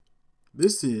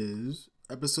This is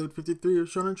episode 53 of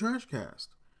Shonen Trashcast,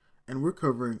 and we're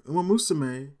covering Uma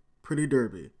Musume Pretty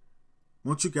Derby.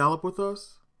 Won't you gallop with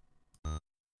us?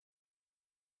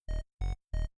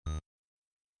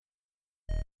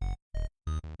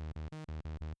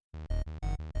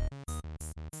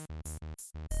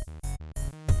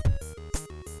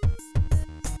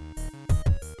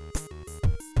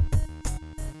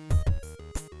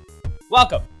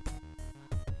 Welcome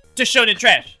to Shonen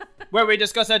Trash, where we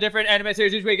discuss a different anime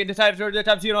series each week in the times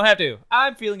you don't have to.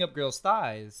 I'm feeling up girls'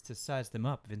 thighs to size them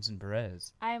up, Vincent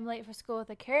Perez. I am late for school with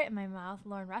a carrot in my mouth,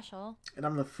 Lauren Russell. And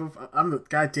I'm the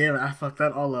goddamn it, I fucked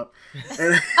that all up.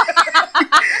 And,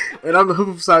 and I'm the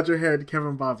hoof beside your head,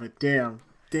 Kevin Bobbitt. Damn.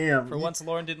 For once,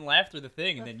 Lauren didn't laugh through the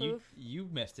thing, and then you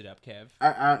messed it up, Kev.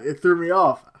 It threw me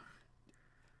off.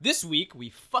 This week, we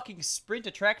fucking sprint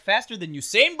a track faster than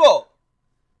Usain Bolt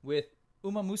with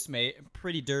Uma Musume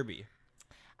Pretty Derby.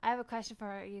 I have a question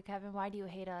for you, Kevin. Why do you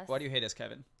hate us? Why do you hate us,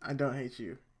 Kevin? I don't hate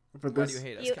you. But why do you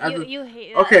hate us? You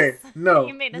hate us. Okay, no.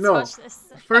 You made us no. watch this.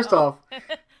 First off,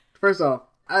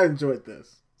 I enjoyed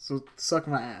this. So suck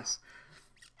my ass.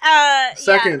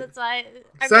 Second, yeah, that's why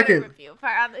I'm second, gonna review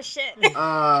part on this shit.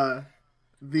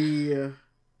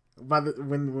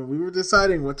 When we were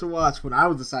deciding what to watch, when I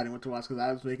was deciding what to watch because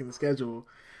I was making the schedule,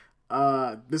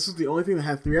 this was the only thing that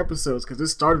had 3 episodes because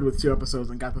this started with 2 episodes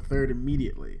and got the 3rd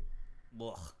immediately.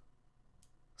 Ugh.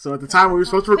 So at the time we were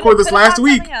supposed to record this last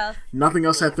week, else. nothing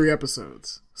else had 3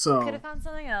 episodes. So Could have found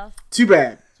something else. too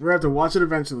bad. We're gonna have to watch it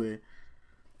eventually.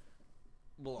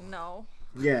 Ugh. No.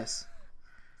 Yes.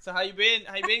 So how you been,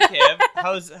 Kev?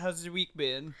 How's your week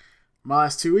been? My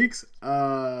last 2 weeks,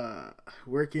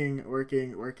 working.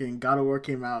 God of War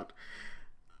came out.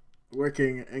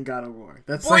 Working and God of War.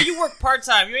 That's Boy, you work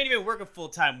part-time. You ain't even working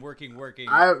full-time. Working.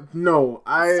 I'm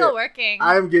Still working.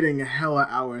 I'm getting hella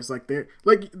hours. They're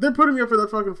putting me up for that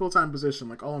fucking full-time position.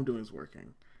 Like all I'm doing is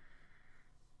working.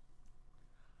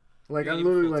 Like I'm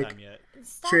literally like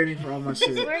training for all my shit.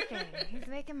 He's working. He's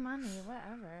making money.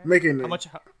 Whatever. Making How much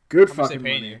fucking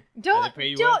paying money. you? Don't. Pay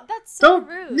you well? That's so Don't.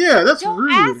 rude. Yeah, that's don't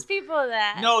rude. Ask people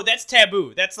that. No, that's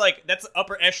taboo. That's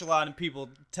upper echelon of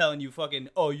people telling you fucking,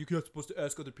 oh, you're not supposed to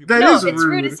ask other people. That No, is it's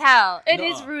rude rude as hell. It Nuh-uh.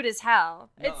 is rude as hell.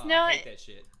 It's Nuh-uh, no. I hate that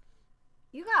shit.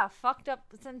 You got a fucked up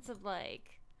sense of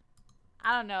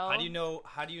I don't know.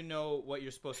 How do you know what you're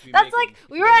supposed to be That's making? like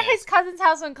we were at his cousin's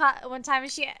house one time,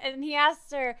 and he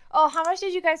asked her, "Oh, how much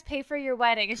did you guys pay for your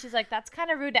wedding?" And she's like, "That's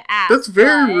kind of rude to ask." That's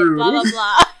very but rude. Blah blah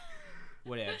blah.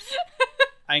 Whatever.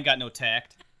 I ain't got no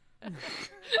tact.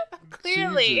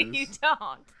 Clearly, Jesus. you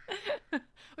don't.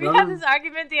 We Well, had this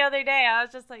argument the other day. I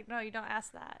was just like, "No, you don't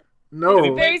ask that."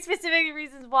 No. Very specific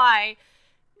reasons why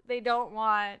they don't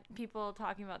want people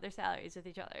talking about their salaries with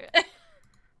each other.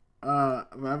 I've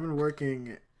been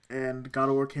working, and God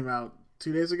of War came out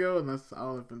 2 days ago, and that's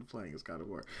all I've been playing is God of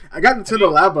War. I got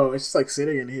Nintendo Labo. It's just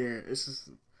sitting in here. It's just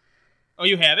Oh,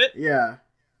 you have it? yeah.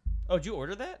 Oh, did you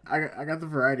order that? I got the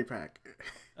variety pack.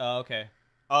 Oh, okay.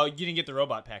 Oh, you didn't get the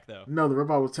robot pack though. No, the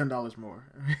robot was $10 more.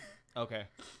 Okay.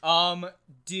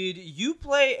 Did you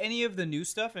play any of the new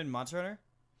stuff in Monster Hunter?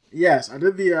 Yes, I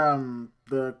did the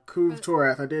Kuv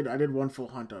Torath. I did one full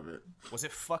hunt of it. Was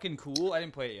it fucking cool? I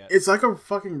didn't play it yet. It's like a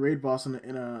fucking raid boss in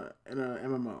a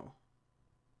MMO.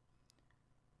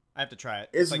 I have to try it.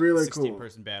 It's like really 16 cool.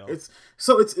 person battle. It's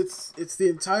the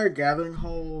entire gathering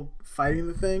hall fighting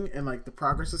the thing, and the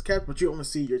progress is kept, but you only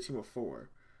see your team of 4.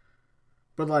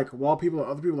 But while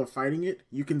other people are fighting it,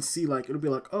 you can see it'll be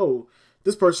oh,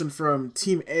 this person from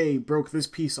team A broke this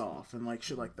piece off, and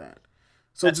shit like that.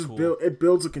 So That's cool. It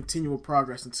builds a continual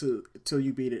progress until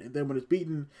you beat it, and then when it's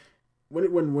beaten,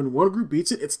 when one group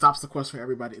beats it, it stops the quest for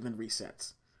everybody and then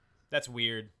resets. That's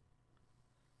weird.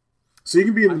 So you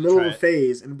can be in the middle of a try it.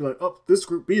 phase and be like, oh, this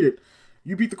group beat it.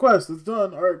 You beat the quest. It's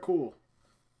done. All right, cool.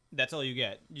 That's all you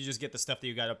get. You just get the stuff that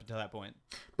you got up until that point.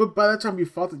 But by that time, you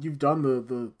thought that you've done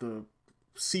the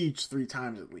siege 3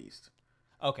 times at least.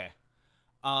 Okay.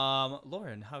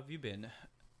 Lauren, how have you been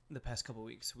the past couple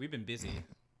weeks? We've been busy.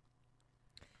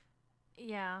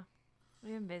 Yeah,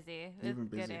 we've been busy. You've been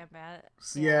Good busy. and bad.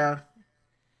 Yeah.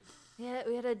 We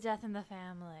had a death in the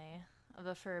family of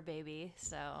a fur baby,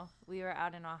 so we were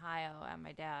out in Ohio at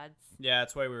my dad's Yeah,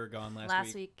 that's why we were gone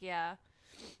last week. Yeah.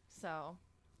 So,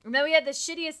 and then we had the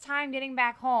shittiest time getting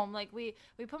back home. We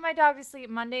put my dog to sleep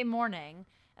Monday morning,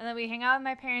 and then we hang out with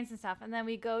my parents and stuff, and then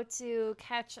we go to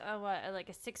catch a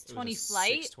 6:20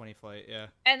 flight. 6:20 flight, yeah.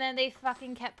 And then they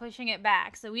fucking kept pushing it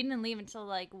back, so we didn't leave until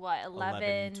 11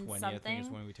 11:20, something. I think is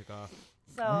when we took off.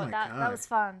 So Oh my that God. was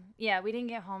fun. Yeah, we didn't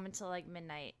get home until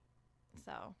midnight.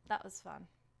 So that was fun.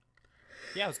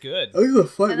 Yeah, it was good. I think the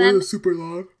flight And then- was super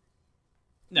long.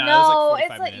 No, it no, was like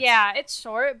 45 it's like minutes. it's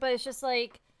short, but it's just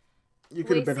like You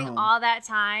could have been wasting home. all that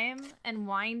time and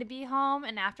wanting to be home.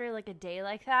 And after like a day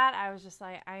like that, I was just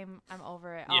like, I'm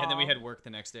over it. Yeah, and then we all. had work the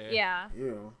next day. Yeah.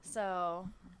 Ew. So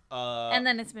Uh, and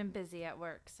then it's been busy at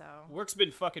work. So Work's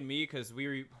been fucking me because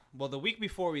the week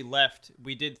before we left,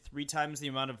 we did 3 times the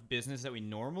amount of business that we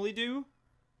normally do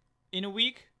in a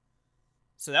week.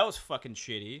 So that was fucking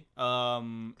shitty.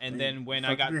 And then when I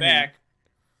fucked got your back,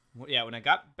 when I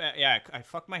got back, I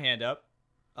fucked my hand up.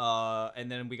 And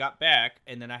then we got back,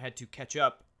 and then I had to catch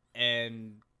up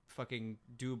and fucking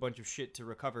do a bunch of shit to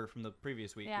recover from the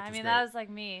previous week. yeah, which I was mean great. that was like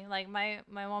me. Like my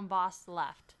one boss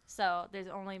left, so there's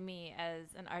only me as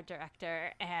an art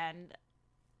director, and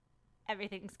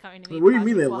everything's coming to me. What do you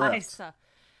mean they project-wise, left? So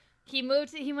he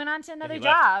moved. He went on to another he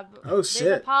left. job. Oh,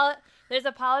 shit. There's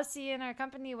a policy in our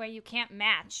company where you can't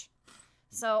match.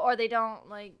 So or they don't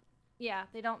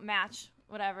they don't match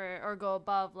whatever or go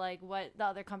above like what the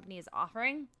other company is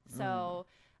offering. So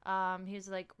he was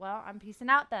like, well, I'm peacing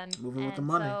out then. Moving with the And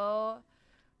money.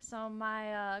 So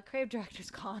my creative director's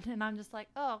gone, and I'm just like,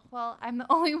 oh, well, I'm the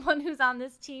only one who's on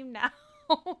this team now.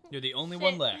 You're the only Shit.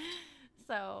 one left.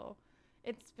 So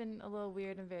it's been a little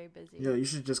weird and very busy. Yo, you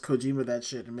should just Kojima that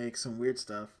shit and make some weird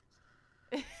stuff.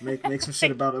 Make some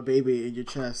shit about a baby in your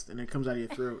chest and it comes out of your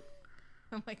throat.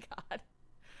 Oh my god.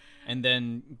 And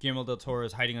then Guillermo del Toro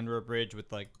is hiding under a bridge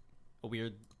with like a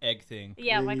weird egg thing.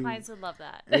 Yeah, And my you- clients would love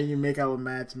that. And then you make out with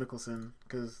Mads Mikkelsen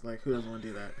because like who doesn't want to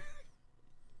do that?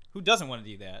 Who doesn't want to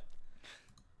do that?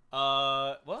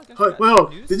 Well, I guess Well, we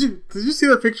got news. did you see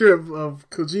the picture of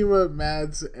Kojima,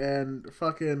 Mads, and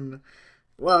fucking?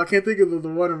 Wow, I can't think of the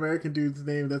one American dude's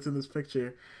name that's in this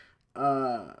picture.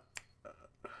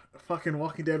 Fucking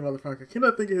Walking Dead motherfucker. I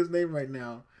cannot think of his name right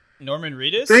now. Norman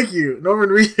Reedus? Thank you, Norman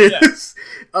Reedus.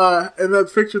 And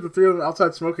that picture of the three of them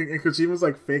outside smoking, and Kojima's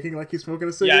like faking like he's smoking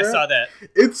a Yeah, cigarette. I saw that.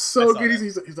 It's so I saw good. that.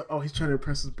 He's like, oh, he's trying to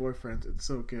impress his boyfriend. It's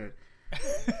so good.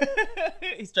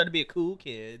 He's trying to be a cool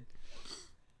kid.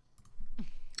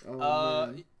 Oh,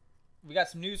 man. We got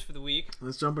some news for the week.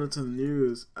 Let's jump into the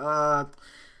news.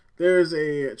 There's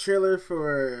a trailer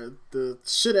for the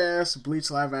shit ass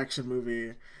Bleach live action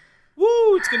movie.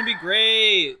 Woo! It's gonna be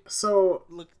great. So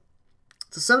Look,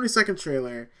 it's a 70-second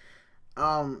trailer.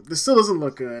 This still doesn't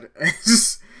look good. It's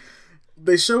just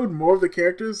they showed more of the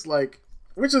characters, like,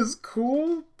 which is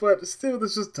cool, but still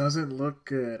this just doesn't look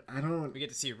good. we get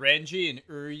to see Renji and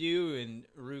Uryu and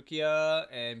Rukia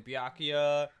and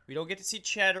Byakuya. We don't get to see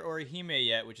Chad or Hime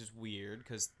yet, which is weird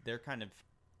because they're kind of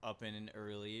up in and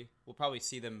early. We'll probably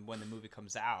see them when the movie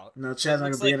comes out. No, Chad's not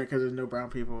looks gonna be like- in it because there's no brown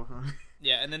people.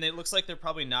 Yeah, and then it looks like they're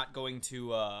probably not going to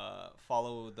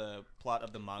follow the plot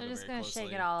of the manga They're just very gonna closely.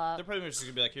 shake it all up. They're pretty much just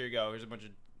gonna be like, here you go, here's a bunch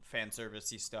of fan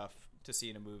servicey stuff to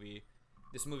see in a movie.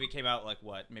 This movie came out like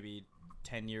what, maybe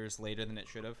 10 years later than it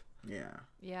should have. Yeah.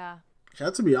 Yeah. Shout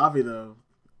out to Miyavi though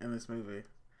in this movie.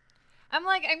 I'm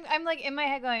like in my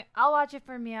head going, I'll watch it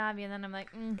for Miyavi, and then I'm like,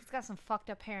 he's got some fucked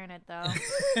up hair in it though.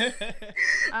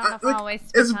 I don't know if I'll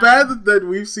waste. It's my bad time. that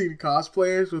we've seen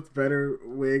cosplayers with better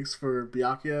wigs for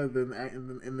Byakuya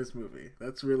than in this movie.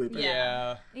 That's really bad.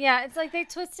 Yeah. Yeah, it's like they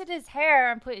twisted his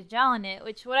hair and put gel in it,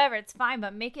 which whatever, it's fine,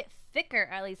 but make it thicker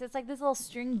at least. It's like this little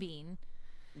string bean.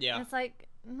 Yeah. And it's like,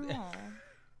 no.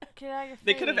 Get out of your face.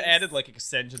 They could have added like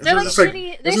extensions. They're This like is just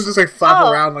shitty- this they're is just like flap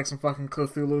oh. around like some fucking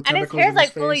Cthulhu and tentacles. his hair's in like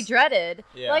his fully face. dreaded.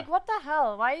 Yeah. Like, what the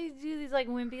hell? Why do you do these like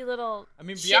wimpy little I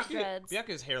mean, shit dreads?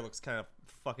 Byakuya's hair looks kind of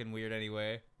fucking weird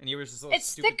anyway, and he wears this little It's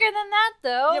stupid. thicker than that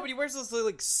though. Yeah, but he wears those little,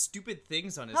 like stupid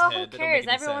things on his Oh, head. who that don't cares?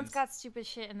 make any Everyone's sense. got stupid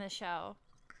shit in the show.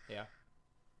 Yeah.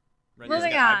 Moving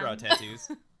Renji's got on. eyebrow tattoos.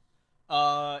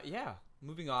 Yeah.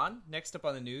 Moving on. Next up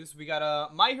on the news, we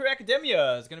got My Hero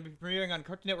Academia is going to be premiering on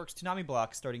Cartoon Network's Toonami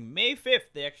block starting May 5th.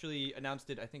 They actually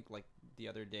announced it, I think, like the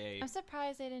other day. I'm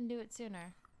surprised they didn't do it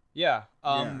sooner. Yeah.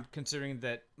 Yeah. Considering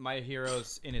that My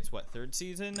Hero's in its third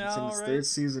season now, It's in its right? third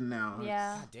season now.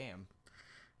 Yeah. God damn.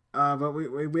 But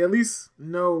we at least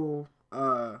know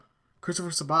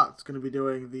Christopher Sabat's going to be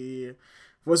doing the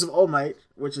voice of All Might,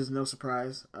 which is no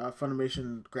surprise.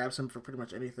 Funimation grabs him for pretty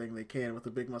much anything they can with a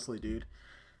big muscly dude.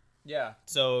 Yeah.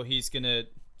 So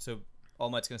All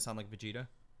Might's gonna sound like Vegeta.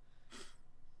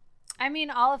 I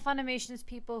mean, all of Funimation's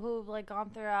people who've like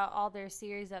gone throughout all their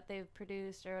series that they've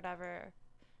produced or whatever,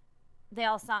 they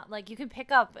all sound like you can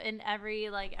pick up in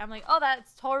every like. I'm like, oh,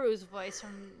 that's Toru's voice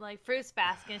from like Fruits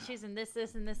Basket. She's in this,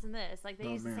 and this, and this. Like they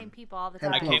Oh, use man. the same people all the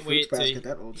Had time. to I pull out can't wait Fruits to- Basket,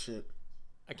 that old shit.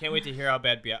 I can't wait to hear how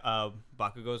bad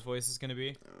Bakugo's voice is gonna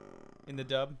be in the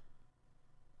dub.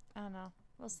 I don't know.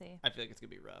 We'll see. I feel like it's gonna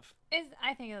be rough.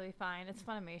 I think it'll be fine. It's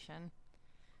Funimation.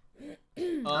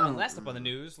 And last up on the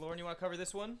news, Lauren, you want to cover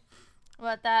this one?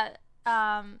 What that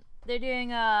They're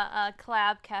doing a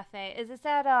collab cafe. Is this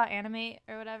at Animate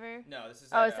or whatever? No, this is.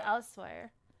 Oh, it's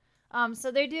elsewhere.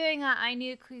 So they're doing a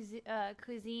Ainu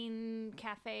cuisine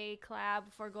cafe collab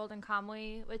for Golden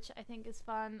Kamuy, which I think is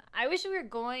fun. I wish we were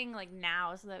going like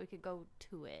now so that we could go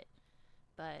to it,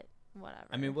 but whatever.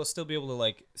 I mean, we'll still be able to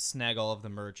like snag all of the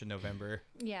merch in November.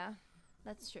 Yeah,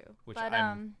 that's true. Which but,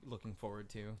 I'm looking forward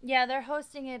to. Yeah, they're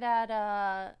hosting it at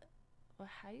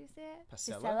how do you say it?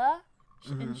 Pasella?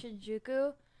 In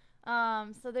Shinjuku.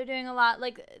 So they're doing a lot.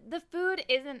 Like the food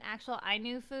isn't actual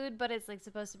Ainu food, but it's like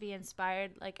supposed to be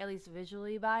inspired, like at least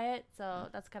visually by it. So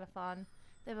that's kind of fun.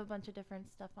 They have a bunch of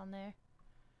different stuff on there.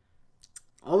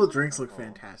 All the drinks look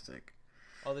fantastic.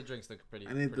 All the drinks look pretty.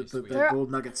 I need the sweet.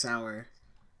 gold nugget sour.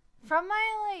 From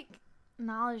my like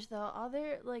knowledge, though, all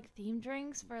their like themed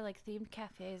drinks for like themed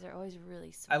cafes are always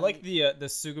really sweet. I like the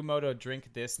Sugimoto drink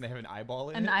this, and they have an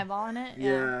eyeball in it. An eyeball in it.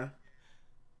 Yeah.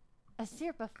 A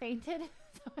Sirpa fainted.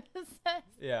 Is that what it says?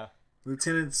 Yeah.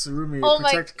 Lieutenant Surumi, Oh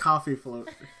protect coffee float.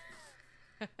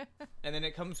 And then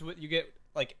it comes with, you get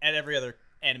like at every other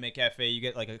anime cafe, you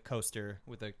get like a coaster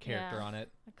with a character on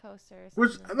it. A coaster. Or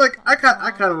Which, something. like, I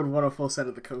kind of would want a full set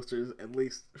of the coasters, at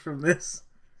least, from this.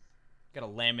 Gotta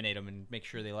laminate them and make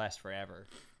sure they last forever.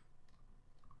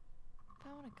 I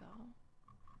want to go.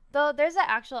 Though there's an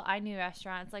actual Ainu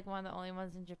restaurant. It's like one of the only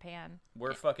ones in Japan.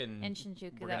 We're fucking in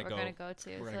Shinjuku we're that gonna we're go. gonna go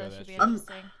to. We're So gonna go that should that be shit.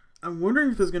 interesting. I'm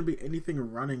wondering if there's going to be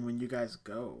anything running when you guys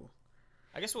go.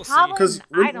 I guess we'll Probably see.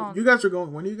 Because I don't- you guys are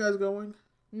going, when are you guys going?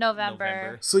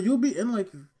 November. So you'll be in, like,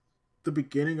 the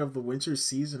beginning of the winter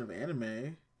season of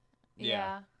anime.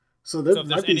 Yeah. So there So if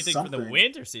might there's be anything something. for the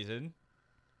winter season,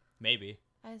 maybe.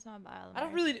 I just want to buy all the I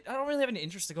don't merch. really have an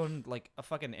interest to go in like a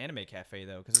fucking anime cafe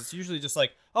though, because it's usually just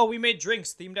like, oh, we made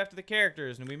drinks themed after the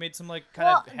characters, and we made some like kind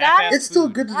of Well, that- half-assed It's still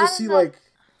food. good to I just don't see, know. like,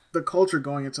 the culture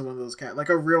going into one of those like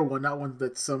a real one, not one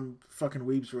that some fucking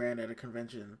weebs ran at a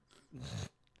convention.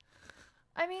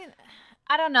 I mean,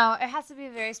 I don't know. It has to be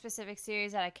a very specific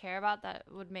series that I care about that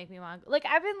would make me want to. Like,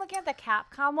 I've been looking at the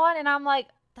Capcom one, and I'm like,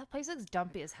 that place looks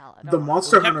dumpy as hell. I don't The want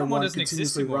Monster Capcom Hunter one one doesn't exist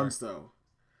continuously anymore. runs, though.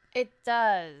 It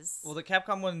does. Well, the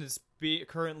Capcom one is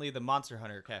currently the Monster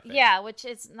Hunter cafe. Yeah, which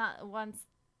it's not. Once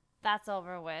that's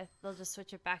over with, they'll just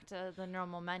switch it back to the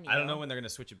normal menu. I don't know when they're gonna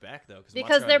switch it back though,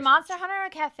 Because their Monster Hunter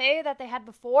cafe that they had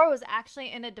before was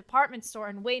actually in a department store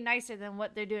and way nicer than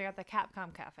what they're doing at the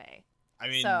Capcom cafe. I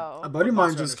mean, So A buddy of mine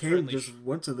Monster just Hunter's came, currently- just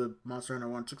went to the Monster Hunter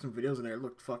one, took some videos in there. It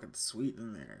looked fucking sweet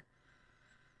in there.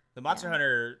 the Monster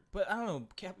Hunter, but I don't know,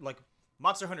 like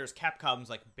Monster Hunter is Capcom's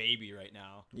like baby right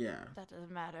now. Yeah. That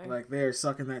doesn't matter. Like, they're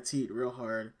sucking that teat real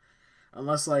hard.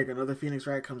 Unless, like, another Phoenix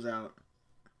Wright comes out.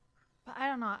 But I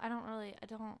don't know. I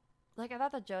don't like. I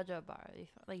thought the JoJo bar, would be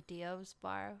fun. Like Dio's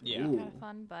bar, would Yeah. be kind Ooh. of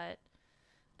fun. But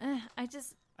I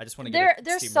just I just want to they're get.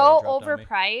 they're Steam so roller dropped on me.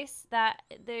 overpriced that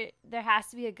there has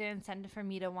to be a good incentive for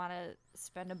me to want to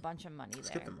spend a bunch of money Let's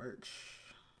there. get the merch.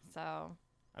 So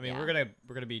I mean, yeah.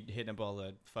 we're gonna be hitting up all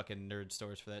the fucking nerd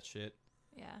stores for that shit.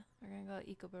 yeah, we're gonna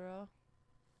go Ikeburo.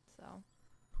 So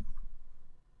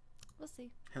we'll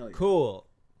see. Hell yeah. Cool.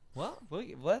 Well,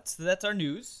 that's our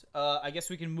news. I guess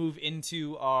we can move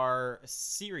into our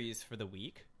series for the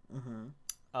week. Mm-hmm.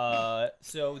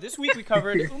 So this week we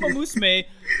covered Uma Musume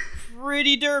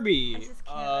Pretty I Derby. just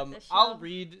can't with this I'll show.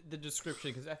 read the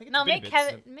description because I think it's No, been a make bit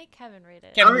Kevin since- make Kevin read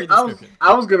it. Kevin, I read mean, the description.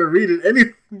 I was gonna read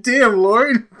it. Damn,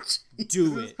 Lord.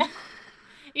 Do it.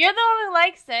 You're the one who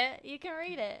likes it. You can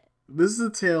read it. This is a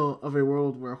tale of a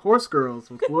world where horse girls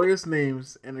with glorious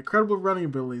names and incredible running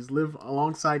abilities live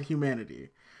alongside humanity.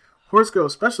 Horse Girl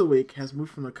Special Week has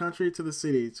moved from the country to the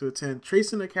city to attend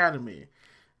Tracing Academy.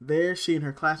 There, she and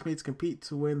her classmates compete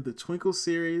to win the Twinkle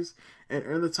Series and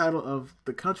earn the title of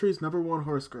the country's #1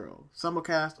 horse girl.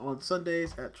 Simulcast on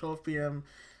Sundays at 12 p.m.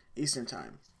 Eastern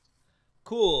Time.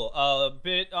 Cool. A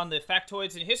bit on the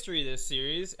factoids and history of this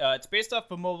series. It's based off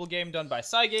a mobile game done by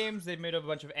Cygames. They've made up a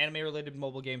bunch of anime-related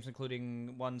mobile games,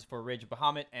 including ones for Rage of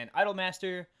Bahamut and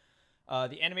Idolmaster.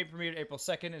 The anime premiered April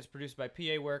 2nd. It's produced by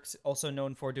PA Works, also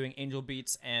known for doing Angel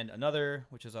Beats and Another,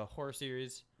 which is a horror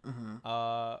series.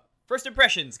 First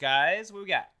impressions, guys. What we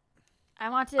got? I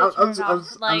want to I turn was, it I off.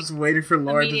 was, I Like, was waiting for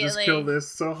Lauren to just kill immediately. this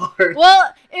so hard.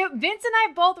 well, Vince and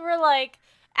I both were like,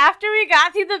 after we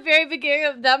got through the very beginning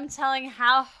of them telling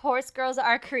how horse girls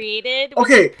are created, which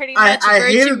Okay, is pretty much I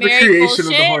Virgin hated the Mary creation of the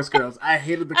bullshit, horse girls. I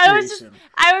hated the I was creation.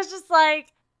 just like,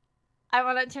 I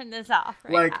want to turn this off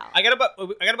right Like, now. I got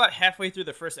about halfway through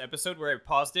the first episode where I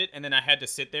paused it, and then I had to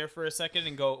sit there for a second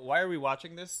and go, "Why are we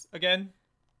watching this again?"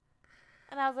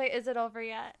 And I was like, is it over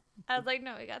yet? I was like,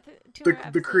 no, we got two more The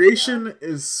episodes, creation though.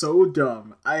 is so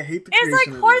dumb. I hate the It's creation. like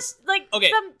of horse, this. like Okay,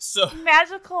 some so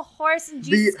magical horse, and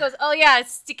Jesus goes, "Oh yeah,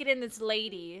 stick it in this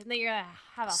lady, and then you're gonna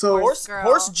have a So- horse girl."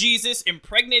 horse Jesus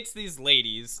impregnates these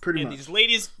ladies, Pretty and much. these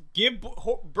ladies give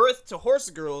birth to horse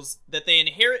girls that they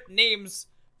inherit names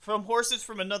from horses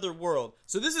from another world.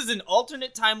 So this is an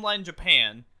alternate timeline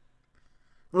Japan.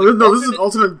 Well, no, this is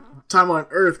alternate timeline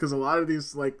Earth because a lot of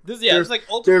these like It's like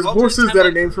there's alternate horses that are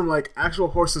timeline named from like actual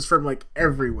horses from like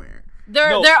everywhere.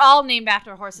 They're all named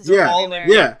after horses. Yeah. from all everywhere.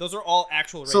 named, Yeah. those are all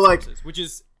actual race So, like- horses, which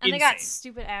is and insane. they got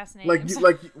stupid ass names.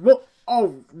 Well,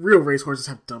 all real race horses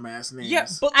have dumbass names. Yeah,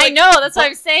 but I like, know, that's what but-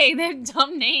 I'm saying. They have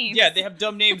dumb names. Yeah, they have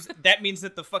dumb names. That means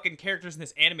that the fucking characters in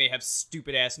this anime have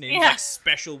stupid ass names, Yeah. like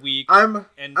Special Week. I'm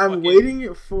And I'm fucking-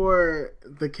 waiting for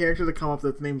the character to come up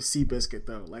that's named Seabiscuit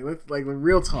though. Like the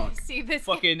real talk. See this.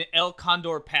 Fucking El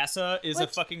Condor Pasa is a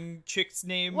Which- fucking chick's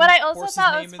name. What I also horse's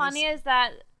thought name was in funny this. is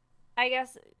that I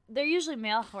guess they're usually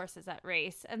male horses that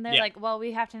race, and they're Yeah. like, "Well,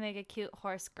 we have to make a cute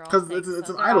horse girl 'Cause thing, it's so an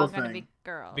they're idol all gonna thing. be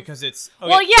girls." Because it's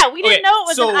well, yeah, we didn't know it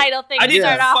was so an idol thing. I to didn't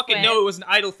start off fucking with. know it was an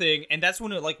idol thing, and that's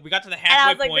when we got to the And I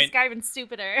halfway was like, point this guy even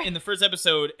stupider. in the first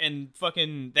episode, and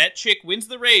fucking that chick wins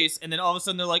the race, and then all of a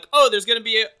sudden they're like, "Oh, there's gonna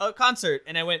be a concert,"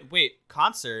 and I went, "Wait,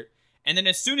 concert?" And then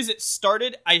as soon as it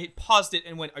started, I paused it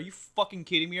and went, "Are you fucking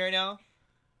kidding me right now?"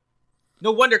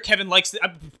 No wonder Kevin likes it.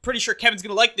 I'm pretty sure Kevin's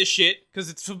gonna like this shit because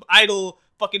it's some idol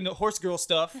fucking horse girl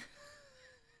stuff.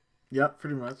 Yep,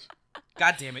 pretty much.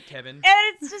 God damn it, Kevin. And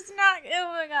it's just not. Oh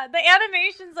my god, the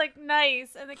animation's like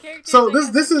nice, and the characters So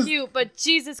like, this are is- cute. But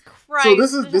Jesus Christ, So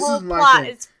this the whole is my plot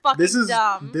thing. is fucking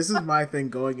dumb. This is my thing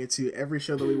going into every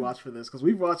show that we watch for this because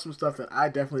we've watched some stuff that I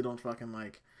definitely don't fucking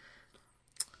like.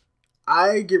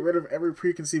 I get rid of every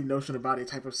preconceived notion about a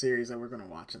type of series that we're gonna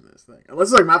watch in this thing. Unless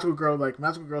it's like Magical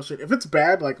Girl shit. If it's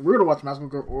bad, like we're gonna watch Magical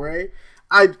Girl Ore,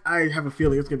 I have a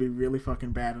feeling it's gonna be really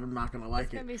fucking bad and I'm not gonna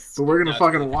like gonna it. be But we're gonna No, it's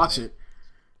fucking gonna be watch funny. it.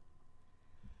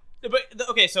 But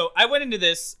okay, so I went into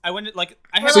this. I went like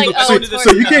I We're have like, I oh, went it's into this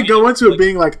So you without can't go any, into it like,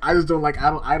 being like I just don't like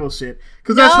idol shit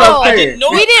because that's No, not fair. I didn't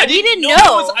know. We I didn't know know.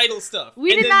 it was idol stuff.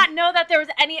 We And did then- not know that there was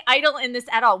any idol in this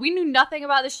at all. We knew nothing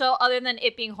about the show other than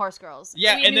it being horse girls.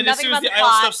 Yeah, we and knew then as nothing soon as about the idol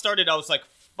plot. stuff started, I was like,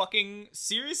 "Fucking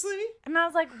seriously?" And I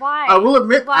was like, why? I will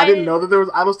admit Why I didn't did- know that there was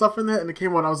idol stuff in there, and it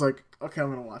came on. I was like, okay, I'm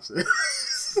gonna watch this.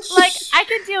 Like, I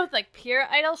could deal with like pure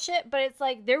idol shit, but it's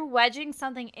like they're wedging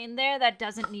something in there that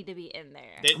doesn't need to be in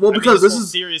there. Well, because this this whole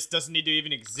is- series doesn't need to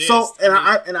even exist. So and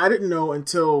mean, I didn't know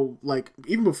until like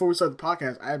even before we started the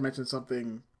podcast, I had mentioned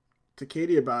something to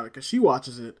Katie about it because she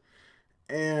watches it,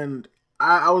 and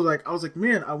I was like,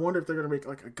 man, I wonder if they're gonna make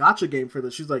like a gotcha game for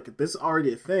this. She's like, this is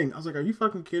already a thing. I was like, are you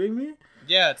fucking kidding me?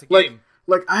 yeah, it's a Like, game.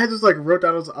 like I had just like wrote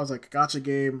down. I was like, gotcha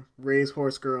game, raise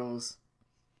horse girls,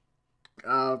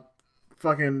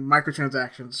 fucking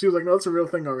microtransactions. She was like, no, it's a real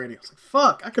thing already. I was like,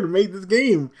 fuck, I could have made this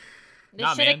game. They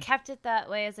Nah, should have man. kept it that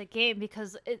way as a game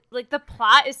because it like the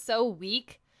plot is so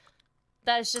weak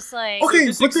that it's just like Okay,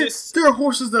 this but exists there are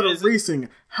horses that as are a- racing.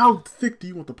 How thick do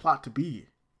you want the plot to be?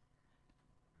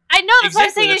 I know that's why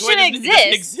I'm saying it that's why shouldn't doesn't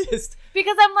exist. exist.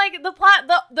 Because I'm like the plot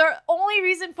the only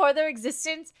reason for their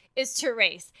existence is to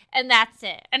race and that's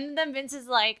it. And then Vince is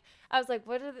like I was like,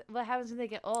 what happens when they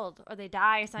get old or they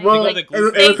die or something? Well, go like, to the glue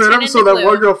in factory. the third turn episode, into that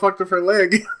one glue. girl fucked up her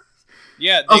leg.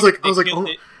 Yeah, I was like, kill-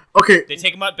 oh, okay. They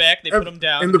take him out back. They put him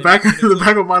down. In and the they back, make him in the into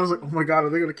back of my mind, I was like, oh my god, are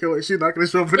they gonna kill her? She's not gonna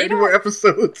show up in They any more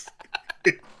episodes.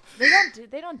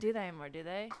 they don't do that anymore, do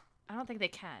they? I don't think they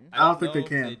can. I don't think know they if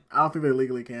can. I don't think they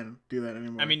legally can do that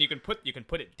anymore. I mean, you can put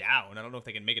it down. I don't know if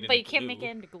they can make it. But you into can't glue. make it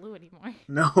into glue anymore.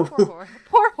 no.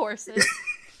 Poor horses.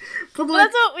 But Well,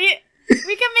 like, that's what we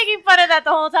kept making fun of that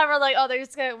the whole time. We're like, oh, they're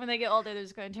just gonna when they get older, they're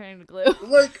just gonna turn into glue.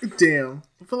 like, damn.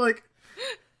 But like,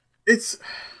 it's.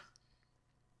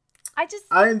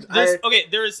 Okay,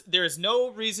 there is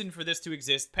no reason for this to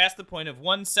exist past the point of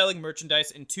one, selling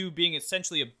merchandise, and two, being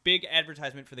essentially a big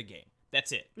advertisement for the game.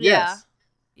 That's it. Yes.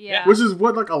 Yeah. Which is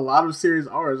what like a lot of series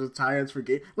are, is tie-ins for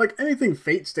game. Like anything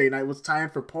Fate Stay Night was tie-in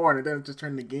for porn, and then it just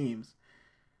turned into games.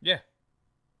 Yeah,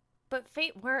 But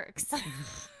Fate works. but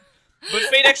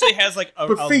Fate actually has like a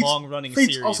long running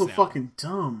Fate's series also now. fucking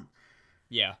dumb.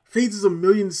 Yeah, Fates is a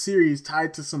million series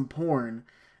tied to some porn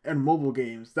and mobile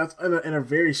games. That's in a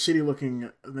very shitty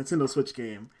looking Nintendo Switch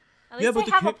game. At least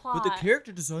they have a plot.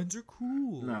 character designs are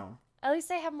cool. No. At least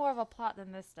they have more of a plot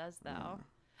than this does, though.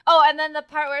 Oh, and then the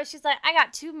part where she's like, I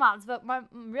got two moms, but my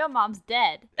real mom's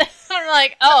dead. I'm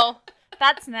like, oh,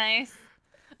 that's nice.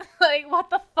 Like, what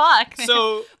the fuck?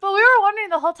 So, but we were wondering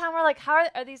the whole time. We're like, how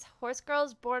are these horse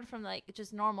girls born from like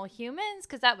just normal humans?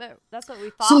 Because that's what we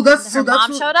thought. So that's when her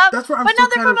mom showed up. That's where I'm but still now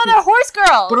they're kind from of other horse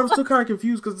girls. But I'm still kind of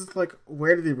confused because it's like,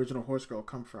 where did the original horse girl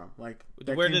come from? Like,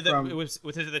 where did it was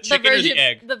it the chicken or the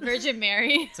egg? The Virgin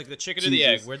Mary. It's like the chicken or the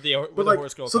egg. Where the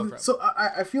horse girl come from? So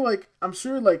I feel like I'm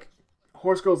sure like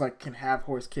horse girls like can have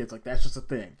horse kids. Like that's just a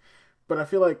thing. But I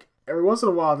feel like every once in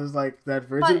a while there's like that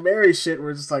Virgin Mary shit where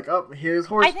it's just like, oh, here's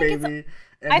horse baby.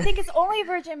 I think it's only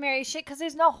Virgin Mary shit because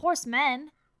there's no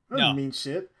horsemen. That doesn't mean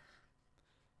shit.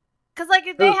 Because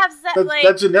like they have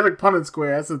that genetic Punnett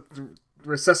square. That's a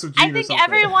recessive gene. I think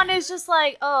everyone is just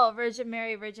like, oh, Virgin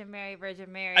Mary, Virgin Mary,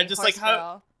 Virgin Mary. I just like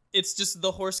how it's just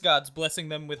the horse gods blessing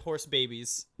them with horse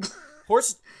babies.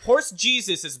 Horse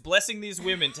Jesus is blessing these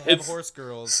women to have horse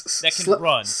girls that can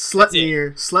run.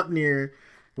 Sleipnir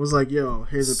was like, yo,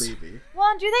 here's a baby.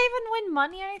 Well, do they even win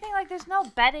money or anything? Like, there's no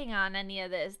betting on any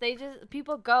of this.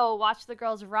 People go watch the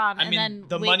girls run. I mean, then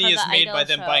the wait money for is the made by Idol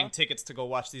them show. buying tickets to go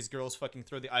watch these girls fucking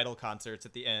throw the Idol concerts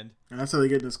at the end. And that's how they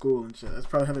get into school and shit. That's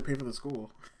probably how they pay for the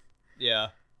school. Yeah.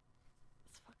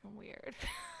 It's fucking weird.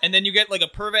 And then you get like a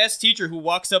perv-ass teacher who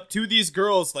walks up to these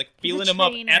girls, like feeling them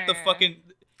up at the fucking.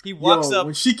 He walks up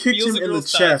when she kicked him in the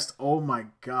chest. Oh my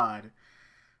god.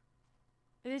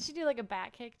 Did she do like a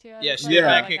back kick too? Yeah, she did a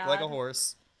back kick like a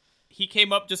horse. He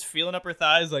came up just feeling up her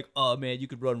thighs, like, "Oh man, you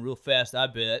could run real fast, I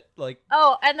bet." Like,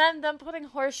 oh, and then them putting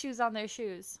horseshoes on their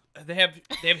shoes. They have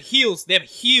heels. They have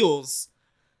heels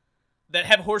that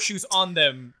have horseshoes on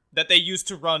them that they use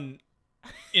to run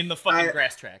in the fucking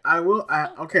grass track.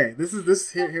 Okay, here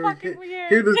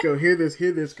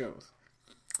this goes.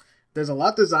 There's a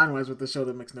lot design wise with this show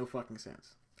that makes no fucking sense.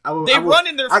 Run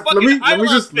in their fucking let me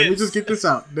just get this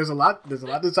out. There's a lot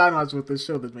design wise with this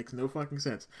show that makes no fucking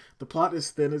sense. The plot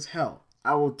is thin as hell.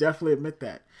 I will definitely admit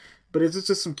that. But is it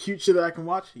just some cute shit that I can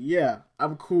watch? Yeah,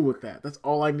 I'm cool with that. That's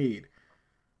all I need.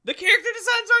 The character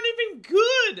designs aren't even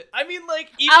good. I mean,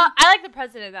 like, even I like the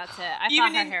president. That's it. I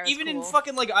thought her hair was even cool. in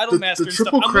fucking like Idolmaster the and stuff.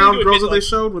 Triple Crown girls that they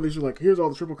showed, when they showed like, here's all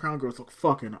the Triple Crown girls look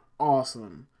fucking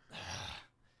awesome.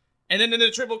 And then in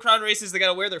the Triple Crown races, they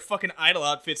gotta wear their fucking idol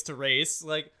outfits to race.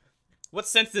 Like, what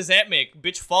sense does that make?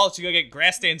 Bitch falls, she gotta get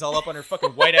grass stains all up on her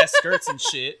fucking white ass skirts and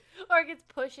shit. Or gets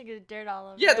pushed and gets dirt all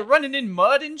over. Yeah, they're running in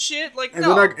mud and shit. Like, and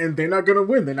no. They're not gonna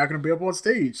win. They're not gonna be up on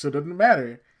stage, so it doesn't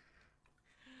matter.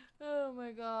 Oh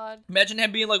my god. Imagine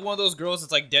him being like one of those girls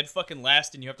that's like dead fucking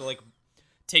last, and you have to like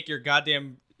take your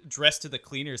goddamn dress to the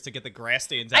cleaners to get the grass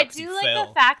stains out. I do like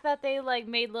the fact that they like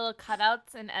made little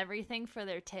cutouts and everything for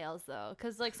their tails though,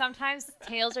 because like sometimes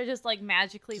tails are just like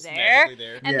magically there,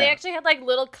 and they actually had like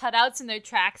little cutouts in their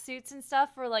tracksuits and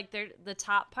stuff for like the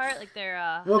top part, like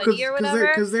their hoodie or whatever.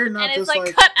 Because they're not and just it's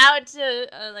like cut out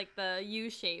to like the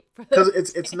U shape. Because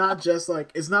it's not just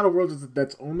like it's not a world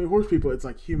that's only horse people. It's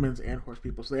like humans and horse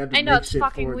people, so they had to make shit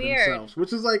for themselves,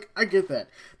 which is like I get that.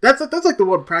 That's like the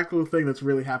one practical thing that's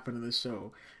really happened in this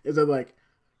show. Is that like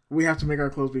we have to make our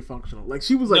clothes be functional? Like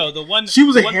she was like she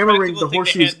was hammering the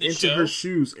horseshoes into her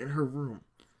shoes in her room.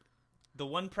 The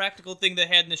one practical thing they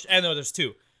had in this, I know there's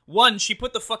two. One, she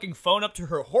put the fucking phone up to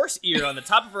her horse ear on the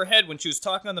top of her head when she was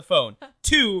talking on the phone.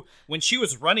 Two, when she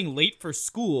was running late for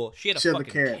school, she had a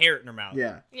fucking carrot in her mouth.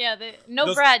 Yeah,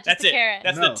 bread, just a carrot.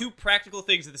 That's the two practical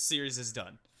things that the series has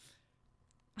done.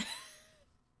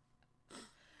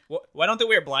 Why don't they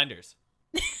wear blinders?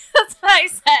 That's what I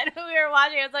said when we were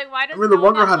watching. I was like, why does the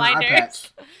one girl had an eye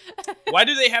patch. Why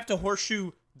do they have to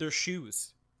horseshoe their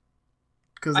shoes?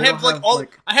 Because I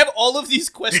have all of these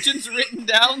questions written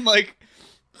down. Like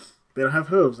they don't have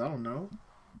hooves. I don't know.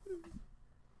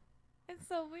 It's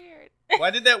so weird. Why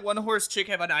did that one horse chick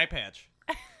have an eye patch?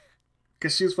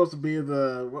 Because she was supposed to be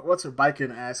the what's her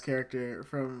biking ass character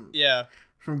from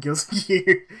Guilty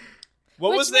Gear.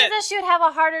 Which means that she would have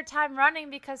a harder time running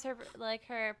because her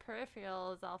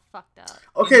peripheral is all fucked up.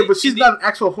 Okay, but she's not an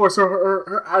actual horse.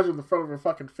 Her eyes are in the front of her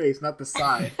fucking face, not the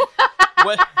side.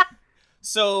 What?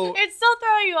 So it's still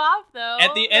throwing you off though.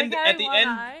 At the end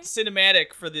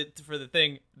cinematic for the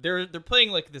thing, they're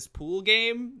playing like this pool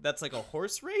game that's like a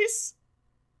horse race.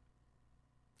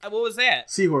 What was that?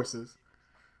 Seahorses.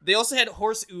 They also had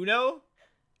horse Uno.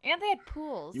 And they had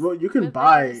pools. You can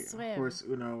buy horse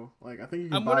Uno. Like I think you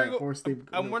can buy a horse themed.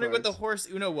 I'm wondering what the horse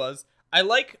Uno was. I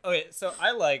like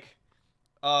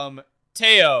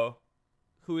Teo,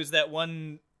 who is that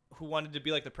one who wanted to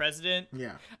be like the president.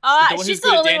 Yeah. She's the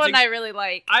only one I really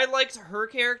like. I liked her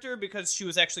character because she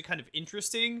was actually kind of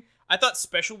interesting. I thought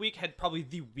Special Week had probably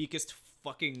the weakest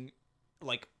fucking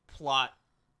like plot,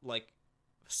 like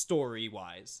story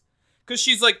wise. Because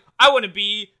she's like, I want to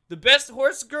be the best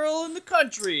horse girl in the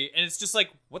country. And it's just like,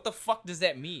 what the fuck does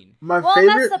that mean? My Well,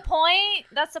 favorite. that's the point.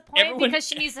 That's the point Everyone- because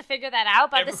she needs to figure that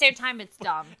out. But at the same time, it's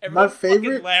dumb. Everyone favorite-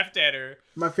 fucking laughed at her.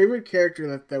 My favorite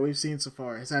character that we've seen so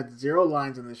far has had 0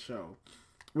 lines in this show,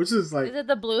 which is like Is it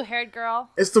the blue-haired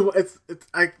girl? it's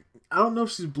I don't know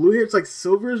if she's blue hair. It's like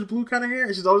silverish blue kind of hair,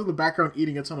 and she's always in the background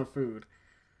eating a ton of food.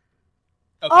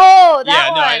 Okay. Oh, that yeah,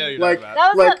 one. no, I know you're Like- talking about.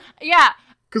 That was Like- yeah.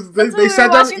 Because That's when they we sat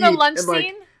were down watching to the eat, lunch and like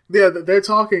scene. yeah, they're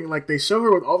talking like they show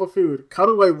her with all the food, cut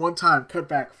away one time, cut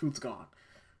back, food's gone.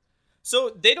 So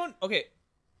they don't. Okay,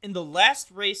 in the last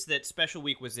race that Special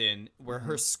Week was in, where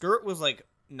her skirt was like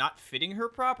not fitting her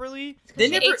properly, they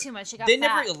She never ate too much. She got they fat.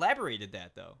 never elaborated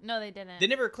that though. No, they didn't. They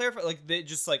never clarified. Like they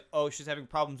just like, oh, she's having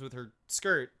problems with her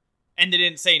skirt, and they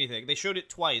didn't say anything. They showed it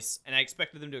twice, and I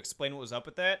expected them to explain what was up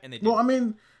with that, and they didn't. Well, I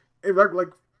mean, like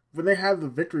when they had the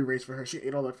victory race for her, she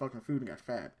ate all that fucking food and got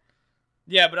fat.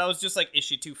 Yeah, but I was just like, is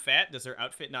she too fat? Does her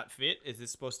outfit not fit? Is this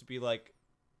supposed to be like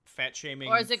fat shaming?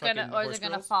 or is it fucking gonna horse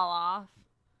girls? fall off?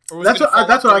 Or was it gonna fall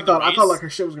That's off what I during the thought. I thought race? like her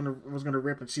shit was gonna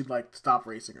rip and she'd like stop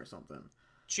racing or something.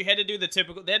 She had to do the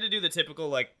typical. They had to do the typical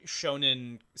like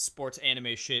shonen sports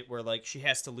anime shit where like she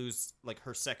has to lose like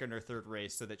her second or third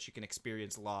race so that she can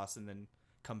experience loss and then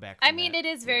come back. I from mean, that. it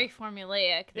is very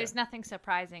formulaic. There's nothing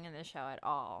surprising in the show at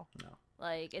all. No.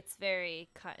 Like it's very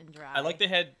cut and dry. I like they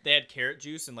had carrot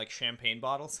juice and like champagne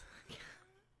bottles.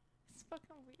 It's fucking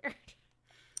weird.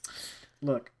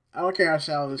 Look, I don't care how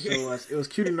shallow this show was. It was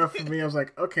cute enough for me. I was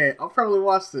like, okay, I'll probably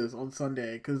watch this on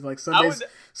Sunday because like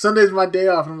Sunday's my day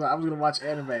off, and I'm gonna watch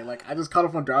anime. Like I just caught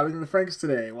up on Darling in the Franxx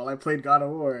today while I played God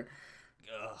of War.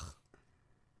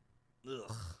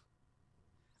 Ugh.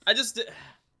 I just.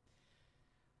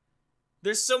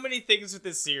 There's so many things with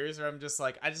this series where I'm just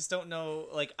like, I just don't know.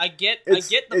 Like, I get the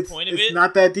point of it. It's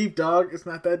not that deep, dog. It's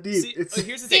not that deep. See, It's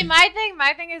here's the See, thing.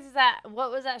 my thing is that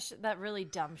what was that really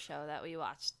dumb show that we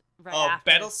watched right after?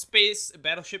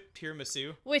 Battleship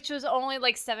Tiramisu. Which was only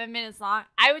like 7 minutes long.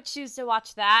 I would choose to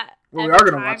watch that. Well, we every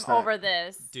are gonna time watch that. over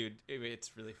this. Dude,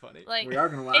 it's really funny. Like we are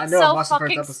gonna watch. I it's know. I so watched the first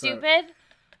fucking episode. stupid,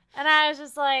 and I was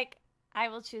just like, I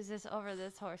will choose this over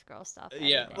this horse girl stuff.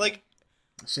 any Yeah, day. like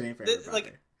Shit ain't for The- everybody.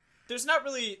 like, there's not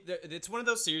really. It's one of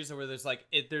those series where there's like,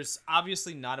 there's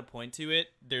obviously not a point to it.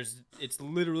 It's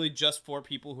literally just for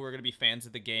people who are gonna be fans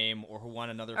of the game or who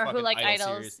want another or fucking who like idol idols.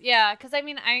 series. Yeah, because I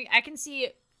mean, I can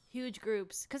see huge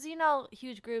groups, because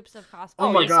huge groups of cosplay.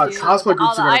 Oh my god, cosplay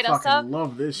groups are gonna fucking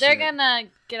love this They're shit. gonna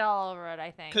get all over it,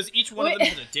 I think. Because each one of them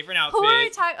has a different outfit. Who were we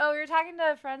talking? Oh, we were talking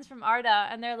to friends from Arda,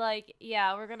 and they're like,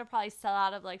 "Yeah, we're gonna probably sell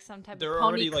out of like some type They're of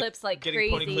pony already clips, like getting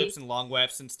crazy." pony clips and long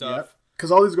wefts and stuff. Yep.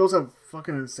 Because all these girls have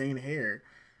fucking insane hair.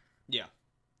 Yeah.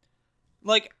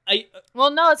 Like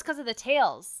Well, no, it's because of the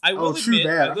tails. I will true admit,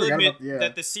 that. I I will forgot admit about- yeah.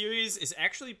 that the series is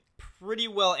actually pretty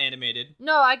well animated.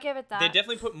 No, I give it that. They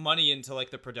definitely put money into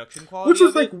like the production quality, Which was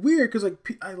of like it. weird because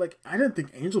I didn't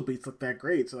think Angel Beats looked that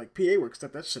great. So like PA Works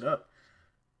stepped that shit up.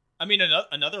 I mean,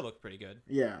 another looked pretty good.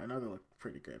 Yeah, another looked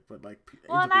pretty good, but like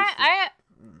well, and Angel Beats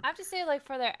I have to say, like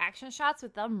for their action shots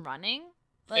with them running,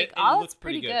 like It all looks that's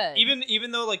pretty good.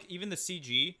 Even though like even the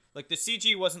CG, like the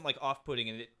CG wasn't like off-putting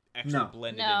and it actually No.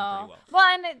 blended in No, pretty well.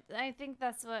 well, and I think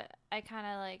that's what I kind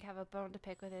of like have a bone to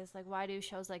pick with is like, why do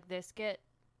shows like this get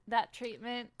that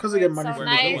treatment? 'Cause they where get it's money so Where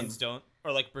from the nice. good ones don't,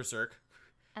 or like Berserk.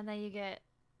 and then you get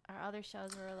our other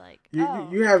shows where like, You, oh,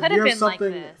 you have could have been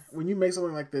something like this. when you make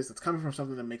something like this that's coming from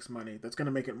something that makes money that's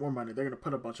gonna make it more money. They're gonna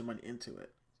put a bunch of money into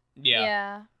it.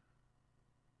 Yeah.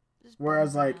 Just Whereas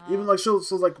bums like me even out. like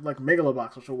shows like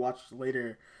Megalobox, which we'll watch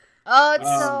later, Oh, it's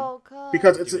Um, so good.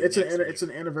 because Do it next week. it's an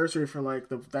anniversary for like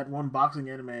that one boxing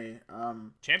anime.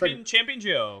 Champion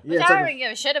Joe. Which Yeah, I it's don't like even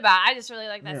give a shit about. I just really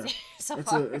like that Yeah. series so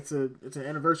it's far. it's an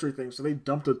anniversary thing. So they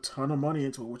dumped a ton of money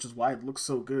into it, which is why it looks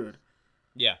so good.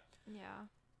 Yeah. Yeah.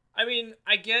 I mean,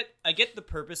 I get the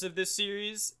purpose of this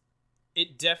series.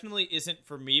 It definitely isn't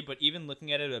for me, but even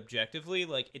looking at it objectively,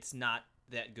 like it's not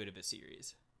that good of a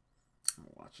series. I'm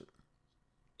gonna watch it.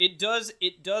 It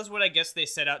does what I guess they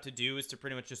set out to do, is to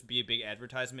pretty much just be a big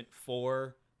advertisement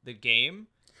for the game.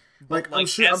 Like, like, I'm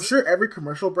sure as- every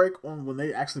commercial break on when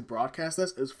they actually broadcast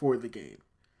this is for the game.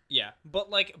 Yeah, but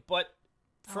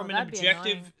from an that'd be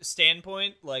objective annoying.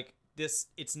 standpoint, like this,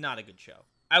 it's not a good show.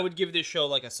 I would give this show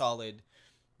like a solid,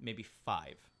 maybe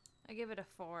 5. I give it a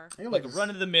 4. I give Like it a run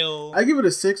of the mill. I give it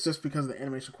a 6 just because the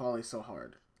animation quality is so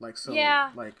hard. Like so,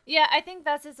 Yeah. like Yeah, I think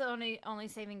that's its only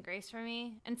saving grace for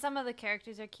me. And some of the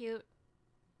characters are cute,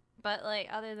 but like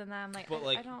other than that, I'm like, But, I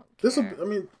like, don't this will. care. I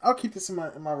mean, I'll keep this in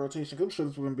my rotation. 'Cause I'm sure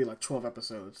this is gonna be like 12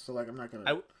 episodes. So like, I'm not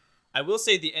gonna. I will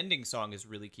say the ending song is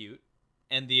really cute,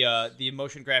 And the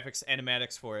motion graphics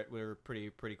animatics for it were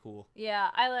pretty cool. Yeah,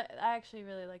 I actually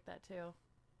really like that too.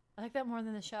 I like that more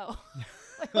than the show.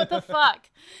 Like, what the fuck?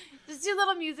 Just do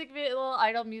little little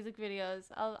idle music videos.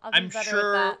 I'll do better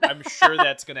with that. I'm sure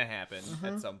that's gonna happen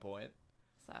at some point.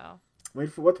 So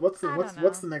wait for what's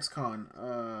the next con?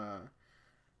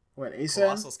 What, ASEN?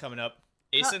 Colossal's coming up.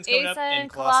 ASEN's coming up, and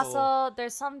Colossal.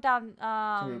 There's some down.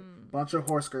 Bunch of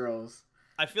horse girls.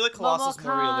 I feel like Colossal's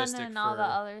more realistic and all the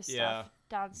other stuff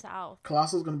down south.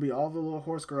 Colossal's gonna be all the little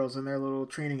horse girls in their little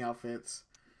training outfits.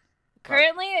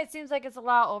 Currently, it seems like it's a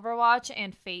lot of Overwatch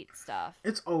and Fate stuff.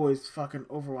 It's always fucking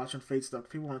Overwatch and Fate stuff.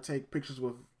 People want to take pictures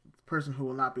with a person who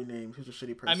will not be named, who's a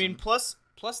shitty person. I mean, plus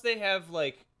they have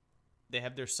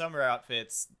their summer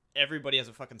outfits. Everybody has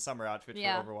a fucking summer outfit for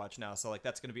Overwatch now, so like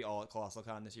that's gonna be all at Colossal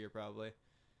Con this year probably.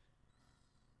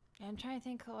 Yeah, I'm trying to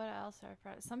think what else are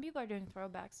proud. Some people are doing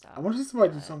throwback stuff. I want to see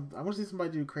somebody do something. I want to see somebody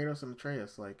do Kratos and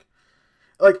Atreus. Like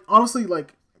honestly,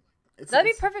 like that'd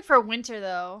be perfect for winter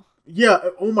though. Yeah.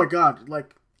 Oh my god.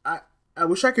 Like I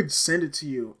wish I could send it to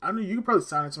you. I know you could probably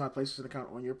sign into my PlayStation account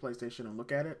on your PlayStation and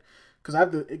look at it, because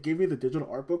it gave me the digital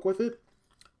art book with it.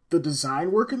 The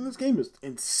design work in this game is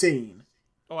insane.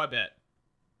 Oh, I bet.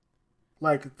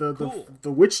 Like the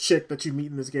witch chick that you meet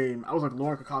in this game, I was like,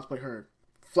 Lauren could cosplay her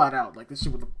flat out. Like, this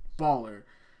shit was a baller.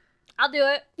 I'll do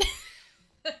it.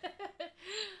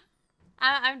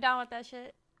 I'm down with that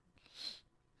shit.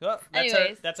 Well,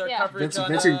 that's our coverage.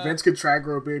 Vince could try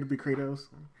grow a beard to be Kratos.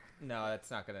 No,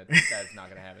 that's not gonna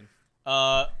happen.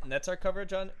 That's our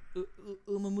coverage on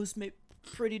Uma Musume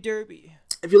Pretty Derby.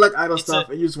 If you like idle stuff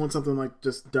and you just want something like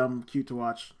just dumb, cute to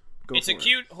watch, it's a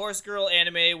cute horse girl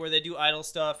anime where they do idle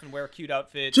stuff and wear cute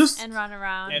outfits, and run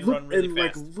around and run really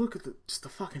fast. Like, look at the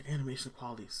fucking animation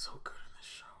quality is so good in this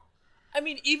show. I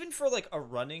mean, even for like a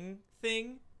running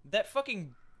thing, that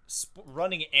fucking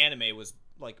running anime was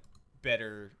like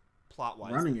better plot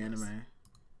wise. Running anime.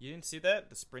 You didn't see that?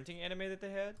 The sprinting anime that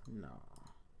they had? No.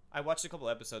 I watched a couple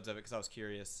episodes of it because I was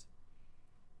curious.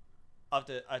 I'll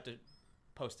have to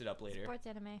post it up later. Sports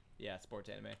anime. Yeah, sports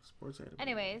anime.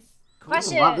 Anyways, cool.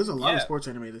 question. There's a lot of sports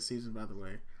anime this season, by the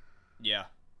way. Yeah.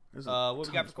 What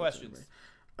we got for questions?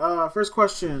 First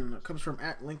question comes from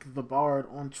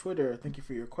 @LinkTheBard on Twitter. Thank you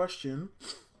for your question.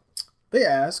 They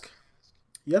ask,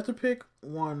 you have to pick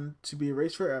one to be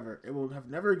erased forever. It will have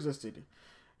never existed.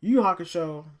 Yu Yu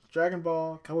Hakusho, Dragon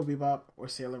Ball, Cowboy Bebop, or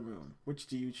Sailor Moon. Which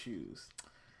do you choose?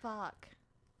 Fuck.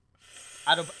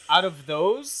 Out of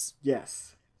those?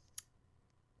 Yes.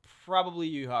 Probably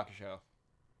Yu Yu Hakusho.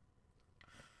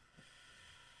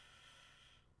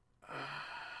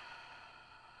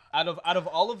 Out of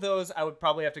all of those, I would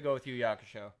probably have to go with Yu Yu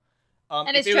Hakusho.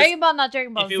 And it's Dragon Ball, not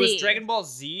Dragon Ball Z. If it was Dragon Ball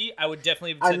Z, I would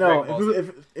definitely have said Dragon Ball Z. If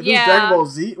it was Dragon Ball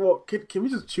Z, well, can we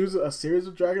just choose a series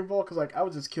of Dragon Ball? Because like I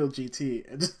would just kill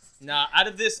GT. And just... Nah, out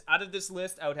of this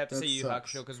list, I would have to say Yu Yu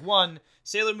Hakusho because one,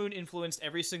 Sailor Moon influenced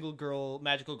every single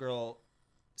magical girl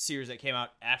series that came out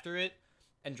after it,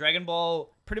 and Dragon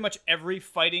Ball pretty much every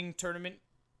fighting tournament,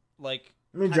 like.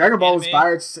 I mean, Dragon Ball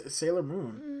inspired Sailor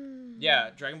Moon. Yeah,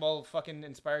 Dragon Ball fucking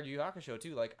inspired Yu Yu Hakusho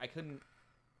too. Like I couldn't.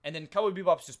 And then Cowboy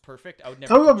Bebop's just perfect. I would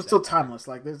never. Cowboy Bebop is still timeless.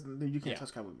 Like you can't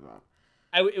touch Cowboy Bebop.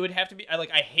 It would have to be.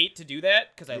 I hate to do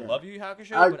that because I love Yu Yu Hakusho,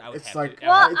 but I would have to.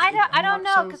 Well, I don't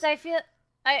know because I feel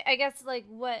I guess like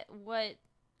what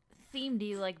theme do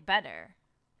you like better?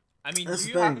 I mean, Yu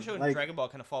Yu Hakusho and Dragon Ball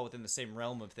kind of fall within the same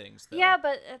realm of things. Though. Yeah,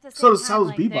 but at the same time, so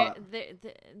does Bebop.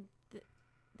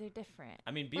 They're different.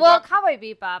 I mean, Cowboy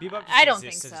Bebop. I don't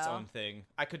think so. It's its own thing.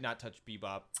 I could not touch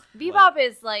Bebop. Bebop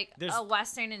is like a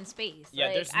western in space. Yeah,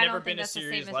 like, there's never been a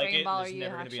series like it. There's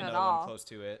never going to be another one close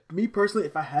to it. Me personally,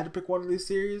 if I had to pick one of these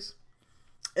series,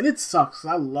 and it sucks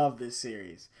because I love this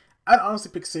series, I'd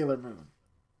honestly pick Sailor Moon.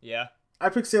 Yeah. I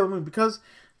picked Sailor Moon because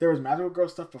there was magical girl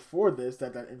stuff before this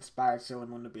that inspired Sailor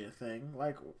Moon to be a thing.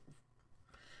 Like,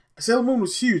 Sailor Moon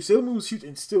was huge. Sailor Moon was huge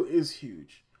and still is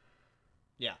huge.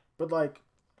 Yeah. But like,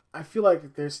 I feel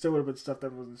like there still would have been stuff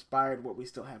that was inspired what we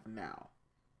still have now.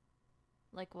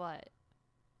 Like what?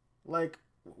 Like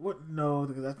what? No,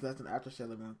 because that's an after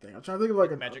Sailor Moon thing. I'm trying to think of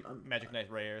like Magic Knight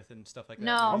Rayearth and stuff like that.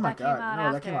 No, oh my god,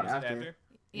 no, that came out after.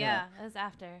 Yeah, it was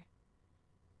after.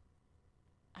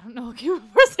 I don't know what came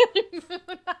before Sailor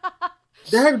Moon.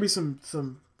 There had to be some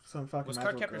fucking. Was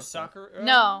Cardcaptor Sakura?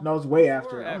 No, it was way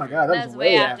after. Oh my god, that was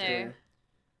way after.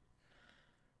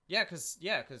 Yeah, because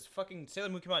fucking Sailor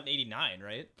Moon came out in '89,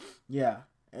 right? Yeah,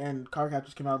 and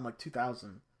Cardcaptors came out in like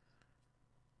 2000.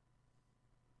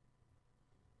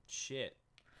 Shit.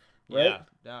 Right?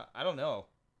 Yeah. I don't know.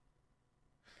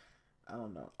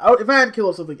 If I had to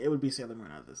kill something, it would be Sailor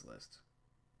Moon out of this list.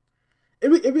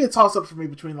 It'd be a toss up for me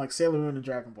between like Sailor Moon and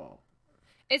Dragon Ball.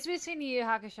 It's between Yu Yu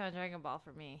Hakusho and Dragon Ball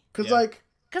for me. Because Yeah. like,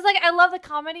 Because, like, I love the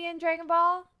comedy in Dragon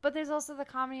Ball, but there's also the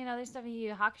comedy and other stuff in Yu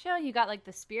Yu Hakusho. You got, like,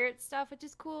 the spirit stuff, which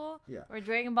is cool. Yeah. Where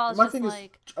Dragon Ball is my just, thing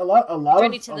like... is a lot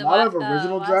Journey to the of West,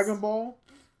 original West. Dragon Ball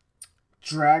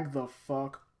drag the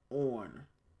fuck on.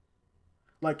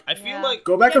 Like, I feel Yeah. like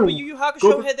Go back yeah, and- but Yu Yu Hakusho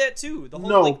go- had that too. The whole,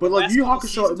 no, like, but the like last Yu Yu couple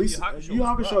Hakusho at seasons least of Yu Yu was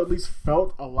Hakusho rough. at least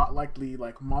felt a lot like the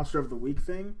like Monster of the Week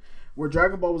thing, where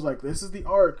Dragon Ball was like, this is the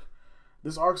arc.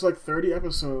 This arc's like 30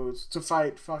 episodes to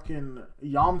fight fucking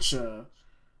Yamcha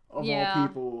of Yeah. all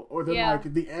people, or then Yeah.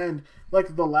 like the end,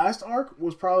 like the last arc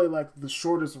was probably like the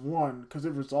shortest one because it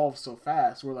resolved so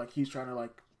fast. Where like he's trying to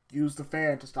like use the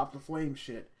fan to stop the flame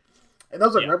shit, and that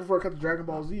was like Yeah. right before it cut to Dragon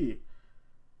Ball Z.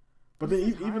 But then This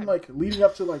is even hard. like leading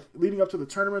up to the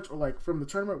tournament, or like from the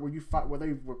tournament where you fought where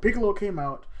Piccolo came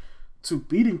out to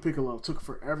beating Piccolo took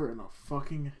forever and a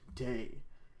fucking day.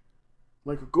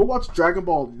 Like, go watch Dragon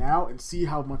Ball now and see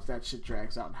how much that shit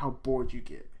drags out and how bored you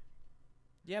get.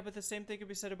 Yeah, but the same thing could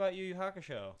be said about Yu Yu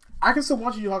Hakusho. I can still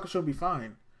watch Yu Yu Hakusho and be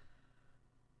fine.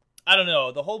 I don't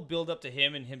know. The whole build up to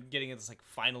him and him getting his like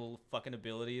final fucking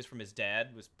abilities from his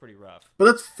dad was pretty rough. But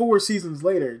that's 4 seasons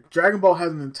later. Dragon Ball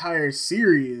has an entire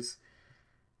series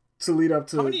to lead up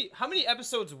to. How many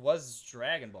episodes was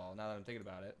Dragon Ball? Now that I'm thinking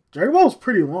about it, Dragon Ball is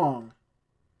pretty long.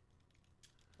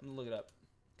 I'm gonna look it up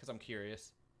because I'm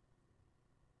curious.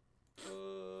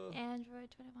 Android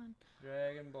 21.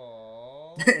 Dragon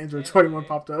Ball. Android 21 anime.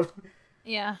 popped up.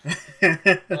 Yeah.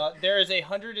 There is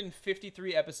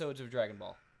 153 episodes of Dragon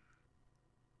Ball.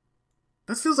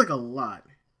 That feels like a lot.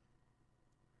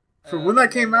 For when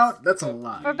that came out, that's a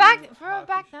lot. For back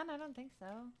then, I don't think so.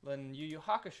 Then Yu Yu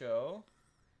Hakusho,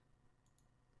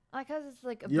 Like, cause it's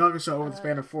like Yu Yu Hakusho over the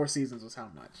span of 4 seasons was how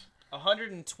much?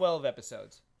 112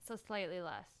 episodes. so slightly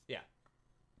less. Yeah.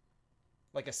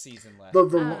 Like a season less. The I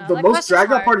don't know. the That most question's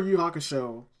dragged out hard. part of Yu Yu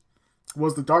Hakusho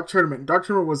was the Dark Tournament. Dark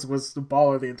Tournament was the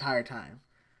baller the entire time.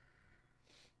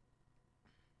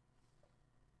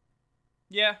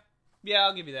 Yeah,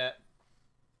 I'll give you that.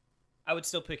 I would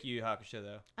still pick Yu Yu Hakusho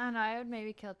though. I don't know. I would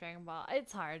maybe kill Dragon Ball.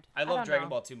 It's hard. I love don't Dragon know.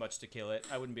 Ball too much to kill it.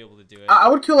 I wouldn't be able to do it. I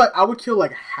would kill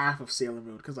like half of Sailor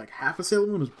Moon because like half of Sailor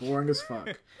Moon is boring as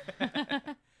fuck.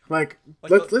 Like,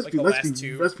 let's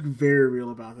be very real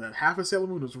about that. Half of Sailor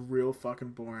Moon was real fucking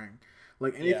boring.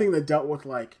 Like anything that dealt with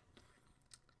like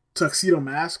Tuxedo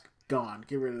Mask, gone.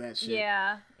 Get rid of that shit.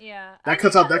 Yeah. That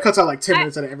cuts out like 10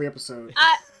 minutes out of every episode.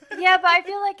 Yeah, but I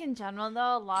feel like in general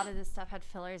though, a lot of this stuff had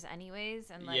fillers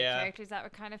anyways, and like Yeah. characters that were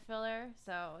kind of filler.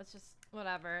 So it's just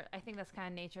whatever. I think that's kind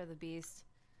of nature of the beast.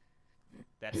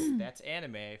 That's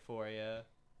anime for you.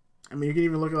 I mean, you can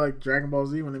even look at like Dragon Ball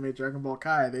Z when they made Dragon Ball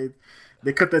Kai.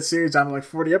 They cut that series down to like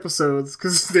 40 episodes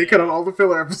because they cut out all the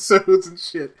filler episodes and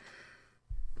shit.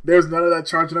 There's none of that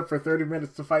charging up for 30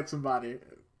 minutes to fight somebody.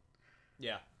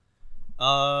 Yeah.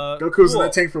 Goku was in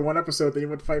that tank for 1 episode, then he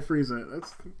went to fight Frieza.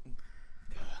 That's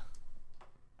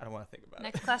I don't want to think about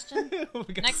Next question.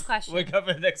 it. Next question. Wake up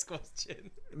for the next question.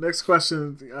 Next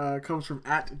question comes from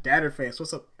 @Datterface.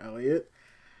 What's up, Elliot?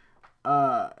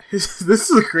 This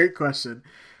is a great question.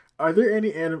 Are there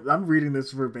any I'm reading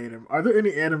this verbatim. Are there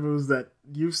any animes that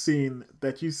you've seen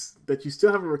that you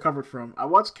still haven't recovered from? I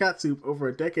watched Catsup over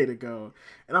a decade ago,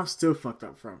 and I'm still fucked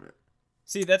up from it.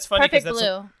 See, that's funny Perfect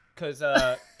Blue. because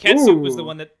Catsup was the Ooh.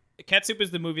 one that Catsup is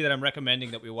the movie that I'm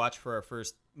recommending that we watch for our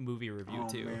first movie review Oh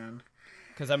too. man,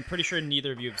 Because I'm pretty sure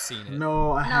neither of you have seen it.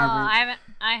 no, I No, haven't.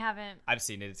 I haven't. I've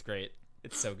seen it. It's great.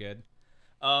 It's so good.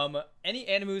 Any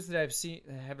animes that I've seen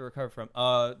that I haven't recovered from?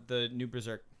 The new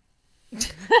Berserk.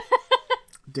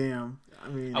 Damn. I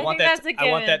mean, I want think that. that's a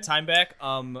I want that given. time back.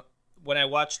 When I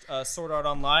watched Sword Art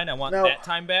Online, I want Now, that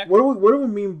time back. what do we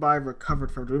mean by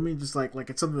recovered from? Do we mean just like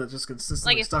it's something that's just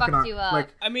consistently Like it stuck in fucked our you up.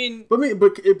 like? I mean, But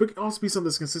it could also be something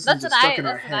that's consistently That's just what stuck in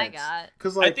our that's what I heads. got.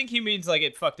 Because I like, think he means like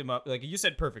it fucked him up. Like you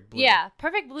said, Perfect Blue. Yeah,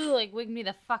 Perfect Blue like wigged me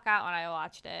the fuck out when I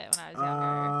watched it when I was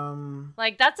younger.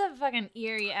 Like that's a fucking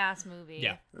eerie ass movie.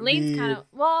 Yeah. Lane's kind of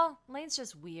Lane's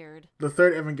just weird. the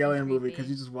third Evangelion movie, Creepy. because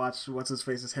you just watch what's his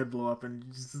face's head blow up and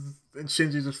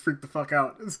Shinji just freaked the fuck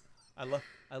out.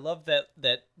 I love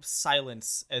that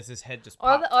silence as his head just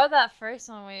Or popped. or that first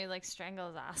one where he like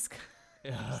strangles Asuka.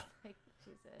 Yeah. Like,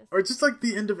 Jesus. Or just like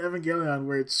the end of Evangelion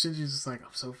where Shinji's just like, I'm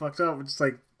so fucked up, and just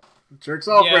like jerks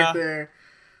off Yeah. right there.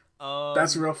 Um,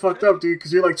 That's real fucked up, dude.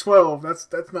 Because you're like 12. That's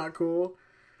not cool.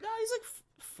 No, he's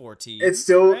like 14. It's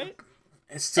still right?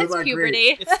 it's still It's not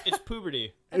puberty. great. It's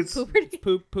puberty. It's Puberty.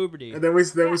 Puberty. And then we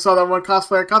saw that one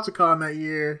cosplay at Katsucon that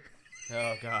year.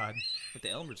 Oh god, with the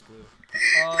Elmer's glue.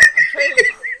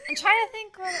 I'm trying to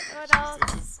think what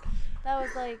else that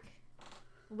was like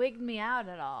wigged me out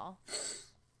at all.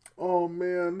 Oh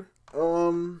man.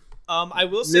 I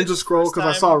will say Ninja Scroll because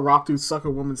I saw a rock dude suck a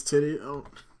woman's titty. Oh.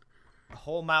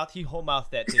 Whole mouth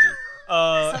that titty.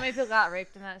 So many people got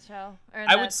raped in that show. Or in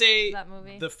I would say that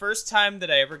movie. The first time that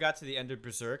I ever got to the end of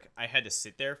Berserk, I had to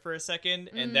sit there for a second,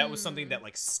 and that was something that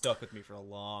like stuck with me for a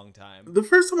long time. The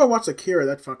first time I watched Akira,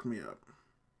 that fucked me up.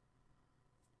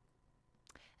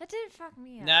 That didn't fuck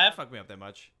me up. Nah, that fucked me up that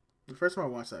much. The first time I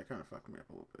watched that, it kind of fucked me up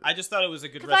a little bit. I just thought it was a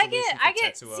good 'Cause resolution I for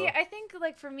get. Tetsuo. See, I think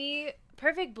like for me,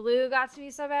 Perfect Blue got to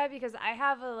me so bad because I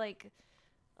have a like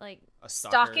a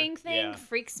stalking thing yeah.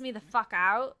 freaks me the fuck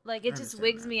out. Like it I just understand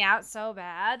wigs that. me out so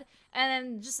bad. And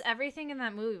then just everything in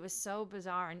that movie was so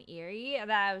bizarre and eerie that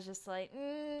I was just like,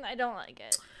 I don't like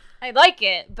it. I like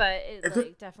it, but it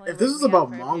like definitely. If this wigs was me out about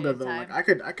for a manga period of though, time.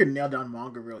 like I could nail down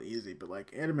manga real easy, but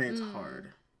like anime, it's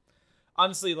hard.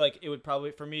 Honestly, like it would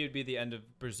probably for me it would be the end of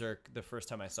Berserk the first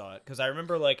time I saw it because I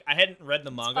remember like I hadn't read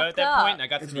the manga at fucked that up. point and I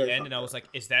got to It's the very end and I fucked was up. like,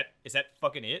 is that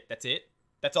fucking it? That's it?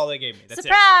 That's all they gave me. That's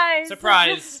Surprise! it.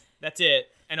 Surprise! That's it.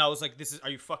 And I was like, are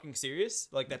you fucking serious?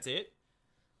 Like that's it?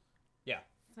 Yeah,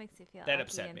 This makes you feel that icky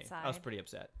upset me. inside. I was pretty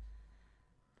upset.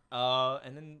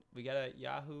 And then we got a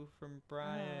Yahoo from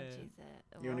Brian. Oh, Jesus.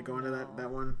 You want to go into no. that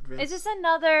one? Vince? Is this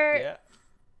another? Yeah.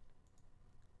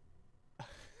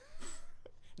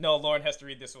 No, Lauren has to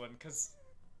read this one because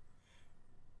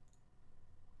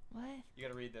What? you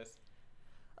gotta read this.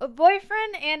 A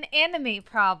boyfriend and anime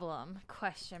problem?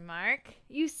 Question mark.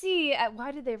 You see,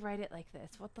 why did they write it like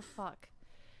this? What the fuck?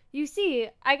 You see,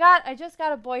 I just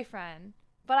got a boyfriend,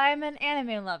 but I'm an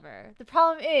anime lover. The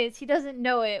problem is he doesn't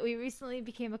know it. We recently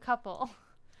became a couple.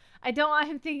 I don't want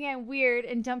him thinking I'm weird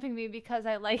and dumping me because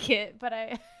I like it, but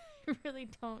I really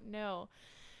don't know.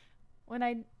 When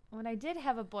I did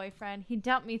have a boyfriend, he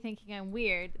dumped me thinking I'm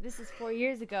weird. This is 4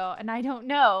 years ago, and I don't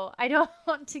know. I don't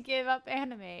want to give up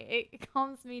anime. It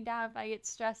calms me down if I get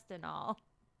stressed and all.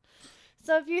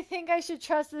 So if you think I should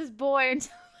trust this boy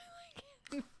until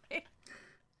I like anime,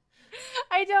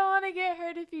 I don't want to get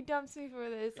hurt if he dumps me for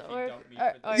this. If he Or dumped me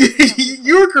for or this. if he dumps me for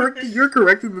You're correct. You're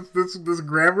correcting this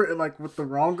grammar and like with the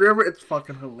wrong grammar. It's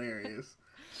fucking hilarious.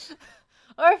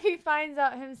 Or if he finds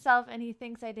out himself and he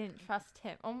thinks I didn't trust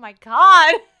him. Oh my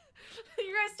god!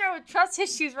 You're gonna start with trust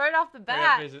issues right off the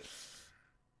bat.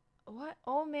 What?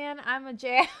 Oh man, I'm a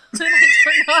jam. I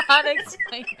don't know how to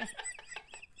explain it.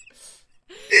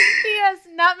 Yes,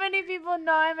 not many people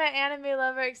know I'm an anime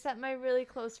lover except my really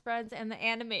close friends and the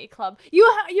anime club. You're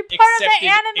part of the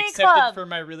anime accepted club for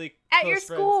my really at close your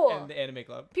friends school. and the anime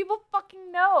club. People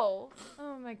fucking know.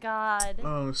 Oh my god.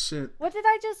 Oh shit. What did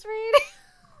I just read?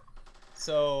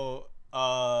 So,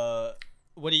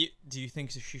 what do you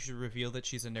think she should reveal that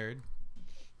she's a nerd?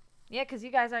 Yeah, because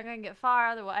you guys aren't going to get far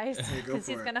otherwise. Hey, go Because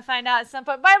for he's it. going to find out at some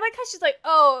point. But I like how she's like,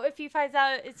 oh, if he finds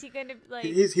out, is he going to, like...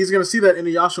 He's gonna see that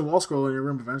Inuyasha wall scroll in your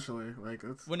room eventually. Like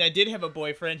that's When I did have a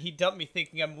boyfriend, he dumped me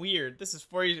thinking I'm weird. This is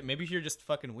 4 years. Maybe you're just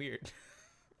fucking weird.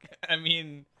 I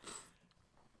mean,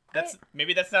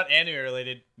 maybe that's not anime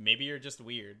related. Maybe you're just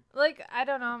weird. Like, I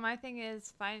don't know. My thing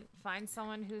is find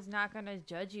someone who's not going to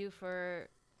judge you for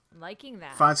liking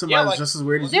that. find somebody Yeah, that's like- just as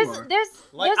weird as There's you are.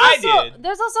 Like I did.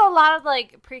 There's also a lot of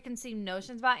like preconceived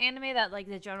notions about anime that like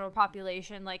the general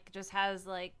population like just has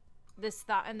like this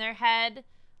thought in their head.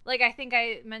 Like I think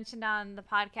I mentioned on the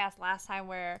podcast last time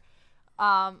where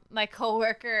my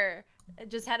coworker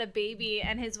just had a baby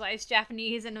and his wife's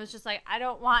Japanese and it was just like I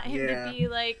don't want him Yeah. to be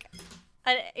like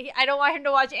I don't want him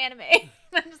to watch anime.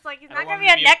 I'm just like he's I not want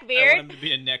gonna him be to a neck I beard. want him to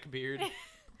be a neck beard.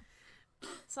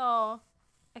 So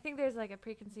I think there's like a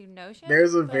preconceived notion.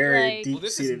 There's a but, very like, deep Well,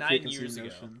 this is seated 9 preconceived years ago.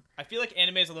 notion. I feel like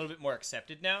anime is a little bit more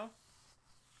accepted now.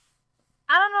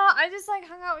 I don't know. I just like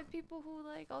hung out with people who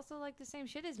like also like the same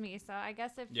shit as me. So I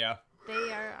guess if Yeah.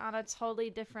 they are on a totally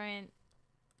different.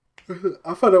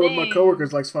 I found out one of my Dang.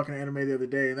 coworkers likes fucking anime the other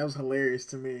day, and that was hilarious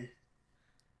to me.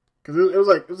 Cause it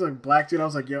was like black dude. I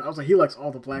was like, he likes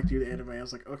all the black dude anime. I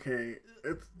was like, okay,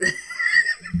 it's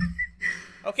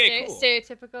Okay, cool.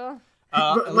 Stereotypical.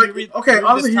 But, Let like, me read, okay. let me read this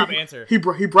Honestly, top answer. he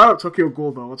brought up Tokyo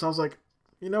Ghoul though, which I was like,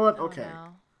 you know what? Oh, Okay,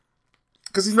 no.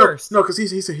 First. because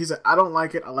he said I don't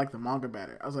like it. I like the manga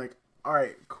better. I was like, all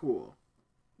right, cool.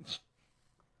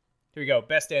 Here we go.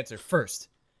 Best answer. First,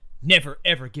 never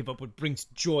ever give up what brings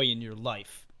joy in your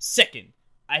life. Second,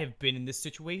 I have been in this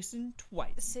situation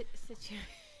twice.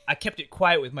 I kept it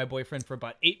quiet with my boyfriend for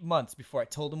about 8 months before I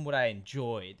told him what I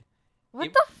enjoyed. What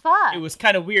It- the fuck? It was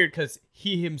kind of weird because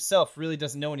he himself really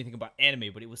doesn't know anything about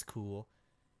anime, but it was cool.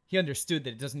 He understood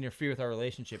that it doesn't interfere with our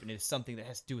relationship and it is something that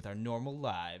has to do with our normal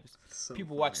lives. So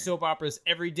People watch funny. soap operas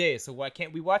every day, so why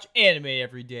can't we watch anime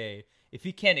every day? If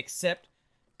he can't accept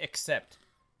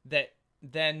that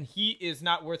then he is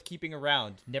not worth keeping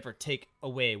around. Never take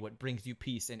away what brings you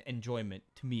peace and enjoyment.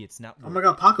 To me, it's not worth Oh my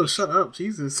god, Paco, shut up.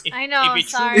 Jesus. If, I know, If he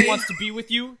sorry. truly wants to be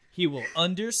with you, he will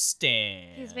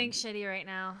understand. He's being shitty right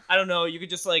now. I don't know. You could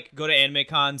just like go to anime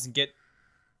cons and get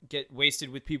wasted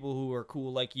with people who are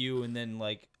cool like you, and then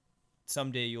like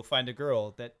someday you'll find a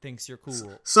girl that thinks you're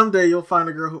cool. Someday you'll find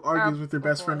a girl who argues with your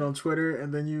best boy. friend on Twitter,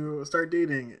 and then you start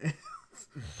dating.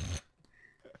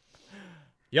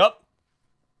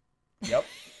 Yup.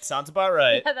 Sounds about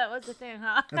right. Yeah, that was the thing,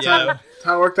 huh? That's, Yeah. that's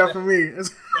how it worked out for me.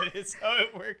 That is how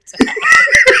it worked out.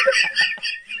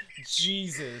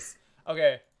 Jesus.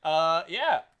 Okay.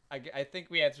 Yeah. I think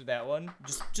we answered that one.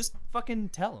 Just fucking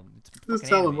tell him. It's Just fucking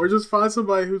tell him, anime. or just find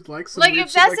somebody who's like some Like weird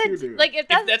if shit that's like you do. if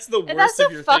If that's the if worst that's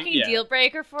of a your fucking thing, yeah. deal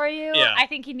breaker for you, Yeah. I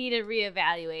think you need to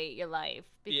reevaluate your life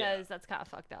because Yeah. that's kind of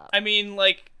fucked up. I mean,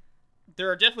 like, there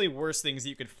are definitely worse things that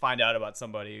you could find out about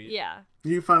somebody. Yeah.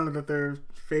 You find out that their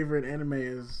favorite anime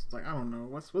is like, I don't know,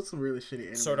 what's some really shitty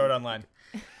anime? Sword Art Online.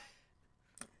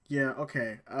 Yeah,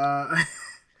 okay.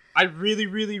 I really,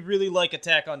 really, really like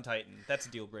Attack on Titan. That's a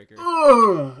deal breaker.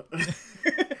 Ugh.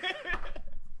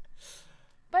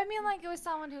 But I mean, like, it was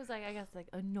someone who's like, I guess, like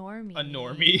a normie. A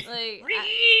normie. Like,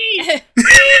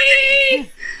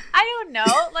 I don't know.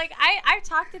 Like, I've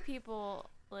talked to people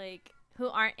like who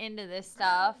aren't into this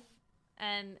stuff,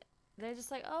 and they're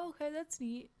just like, oh, okay, that's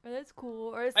neat, or that's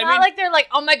cool, or it's I not mean- like they're like,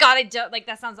 oh my god, I don't like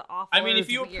that sounds awful. I mean, or if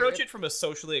it's you weird. approach it from a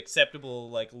socially acceptable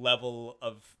like level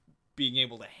of being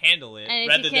able to handle it, and if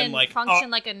rather you can than like, function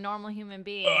like a normal human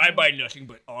being, I buy nothing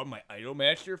but all my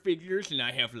Idolmaster figures, and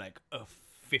I have like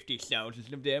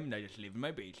 50,000 of them, and I just live in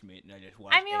my basement, and I just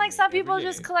watch. I mean, like anime some every people day."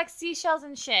 just collect seashells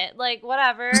and shit, like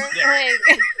whatever. Yeah.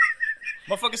 Like,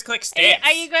 Motherfuckers collect stamps.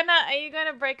 are you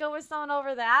gonna break up with someone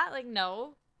over that? Like,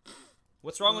 no.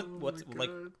 What's wrong with Oh what's my like?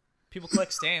 God. People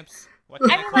collect stamps. Why I can't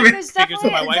mean, I like, collect there's figures of my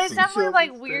definitely, wife? there's definitely Shows like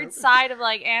and weird stuff. side of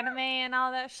like anime and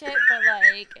all that shit, but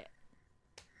like,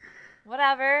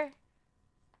 whatever.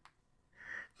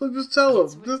 So just tell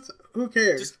It's him. Just who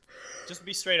cares? Just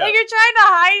be straight up. Like you're trying to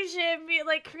hide shit, and be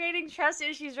like creating trust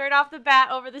issues right off the bat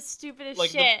over the stupidest Like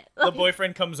shit. the Like,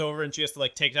 boyfriend comes over and she has to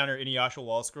like take down her Inuyasha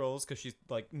wall scrolls because she's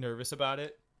like nervous about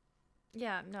it.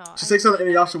 yeah, no. She I takes out would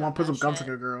any never option done one, puts some that guns shit.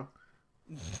 like a girl.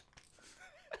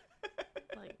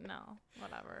 Like, no,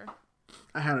 whatever.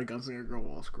 I had a Gunslinger Girl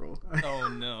wall scroll. Oh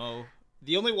no.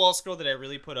 The only wall scroll that I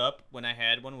really put up when I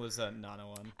had one was a Nana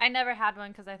one. I never had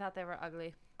one because I thought they were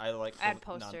ugly. I like. I had the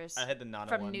Nana- posters I had the Nana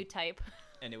from one, New Type.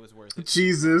 and it was worth it.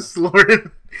 Jesus,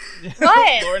 Lauren.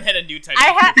 What? Lauren had a new type.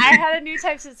 I had a New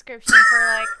Type subscription for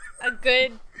like a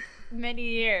good many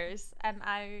years, and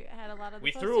I had a lot of. The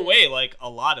We threw posters. away like a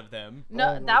lot of them.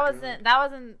 No, Oh my that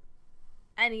wasn't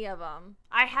any of them.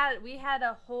 We had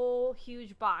a whole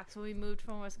huge box when we moved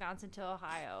from Wisconsin to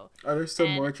Ohio. Are there still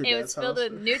And more at your it dad's was filled house?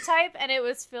 with New Type, and it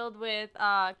was filled with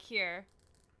Cure,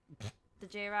 the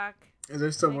J Rock. Is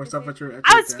there still more stuff at your? At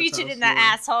I your was dad's featured house, in that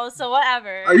Lauren? asshole, so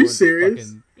whatever. Are you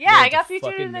serious? Yeah, I got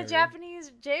featured in the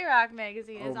Japanese J Rock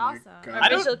magazine. It's Oh my awesome. God. Or I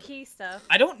don't- Visual Key stuff.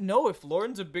 I don't know if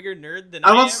Lauren's a bigger nerd than I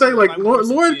I was am. about to say, or like, if I'm worse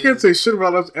than Lauren she can't is. say shit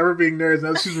about us ever being nerds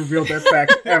now she's revealed that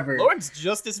fact ever. Lauren's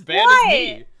just as bad What? as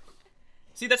me.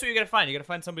 See, that's what you gotta find. You gotta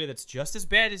find somebody that's just as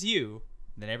bad as you.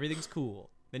 Then everything's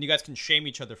cool. Then you guys can shame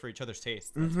each other for each other's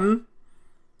taste. That's Mm-hmm. fine.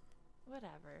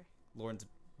 Whatever. Lauren's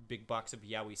big box of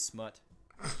yaoi smut.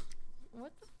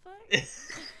 What the fuck?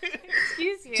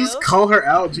 Excuse you. Just call her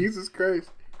out, Jesus Christ.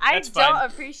 I That's don't fine.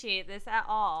 appreciate this at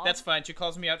all. That's fine. She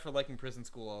calls me out for liking prison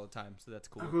school all the time, so that's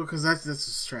cool. Well, because that's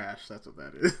just trash. That's what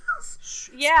that is.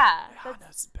 yeah.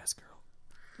 That's the best girl.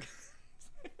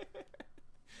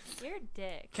 You're a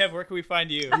dick. Kev, where can we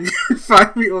find you? You can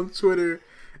find me on Twitter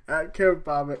at Kev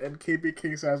Bobbitt and KB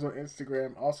Kingsize on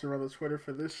Instagram. Also run the Twitter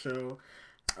for this show.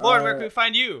 Lauren, where can we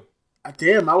find you?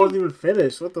 Damn, I wasn't even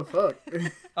finished. What the fuck?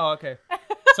 Oh, okay.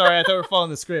 Sorry, I thought we were following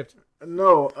the script.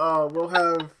 No, we'll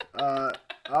have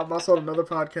I'm also on another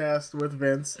podcast with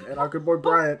Vince and our good boy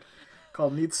Bryant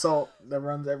called Neat Salt that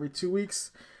runs every 2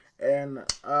 weeks. And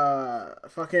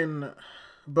fucking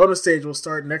bonus stage will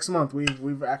start next month.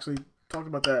 We've actually talked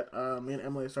about that. Me and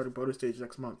Emily are starting bonus stage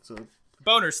next month, so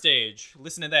Boner stage.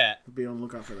 Listen to that. be on the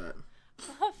lookout for that.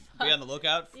 Be on the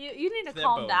lookout. You need to They're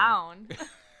calm boner. down.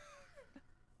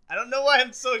 I don't know why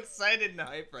I'm so excited and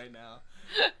hype right now.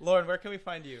 Lauren, where can we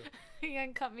find you? You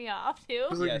gonna cut me off too?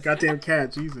 It's like Yes. a goddamn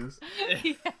cat, Jesus.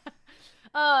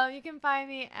 Yeah. You can find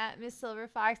me at Miss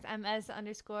Silverfox,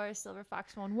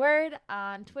 MS_Silverfox, one word,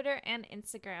 on Twitter and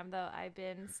Instagram, though I've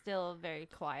been still very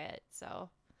quiet, so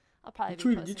I'll probably be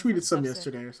You posting tweeted some some stuff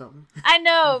soon. yesterday or something. I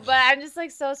know, but I'm just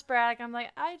like so sporadic. I'm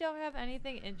like, I don't have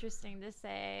anything interesting to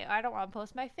say. I don't want to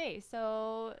post my face,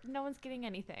 so no one's getting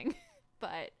anything.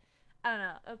 But I don't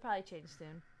know. It'll probably change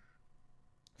soon,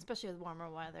 especially with warmer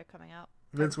weather coming out.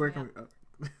 Vince, where can we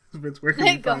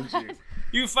find you?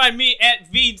 You can find me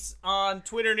at Vince on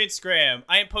Twitter and Instagram.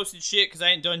 I ain't posted shit because I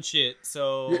ain't done shit.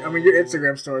 So I mean, your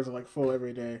Instagram stories are like full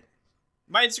every day.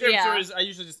 My Instagram stories,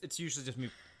 it's usually just me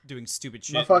doing stupid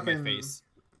shit My with my face.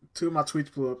 2 of my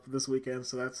tweets blew up this weekend,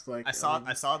 so that's like I saw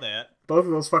that. Both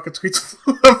of those fucking tweets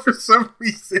blew up for some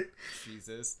reason.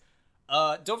 Jesus.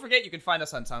 Don't forget you can find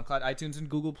us on SoundCloud, iTunes, and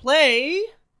Google Play.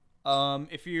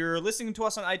 If you're listening to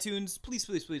us on iTunes, please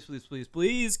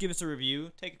give us a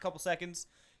review. Take a couple seconds,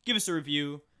 give us a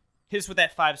review. Hit us with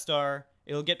that 5-star.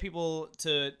 It'll get people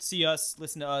to see us,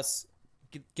 listen to us,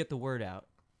 get the word out.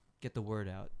 Get the word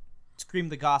out. Scream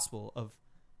the gospel of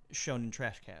Shonen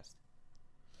Trashcast.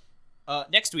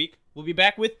 Next week we'll be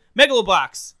back with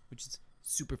Megalobox, which is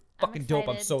super fucking dope.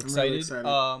 I'm so excited. Really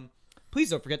excited. Please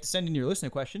don't forget to send in your listener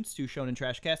questions to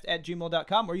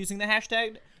shonentrashcast@gmail.com or using the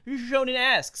hashtag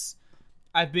ShonenAsks.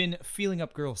 I've been feeling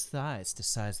up girls' thighs to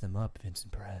size them up,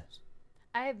 Vincent Perez.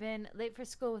 I have been late for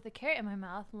school with a carrot in my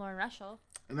mouth, Lauren Rushell.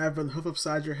 And I've been hoof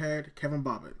upside your head, Kevin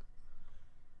Bobbitt.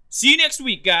 See you next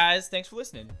week, guys. Thanks for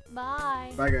listening.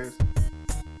 Bye. Bye, guys.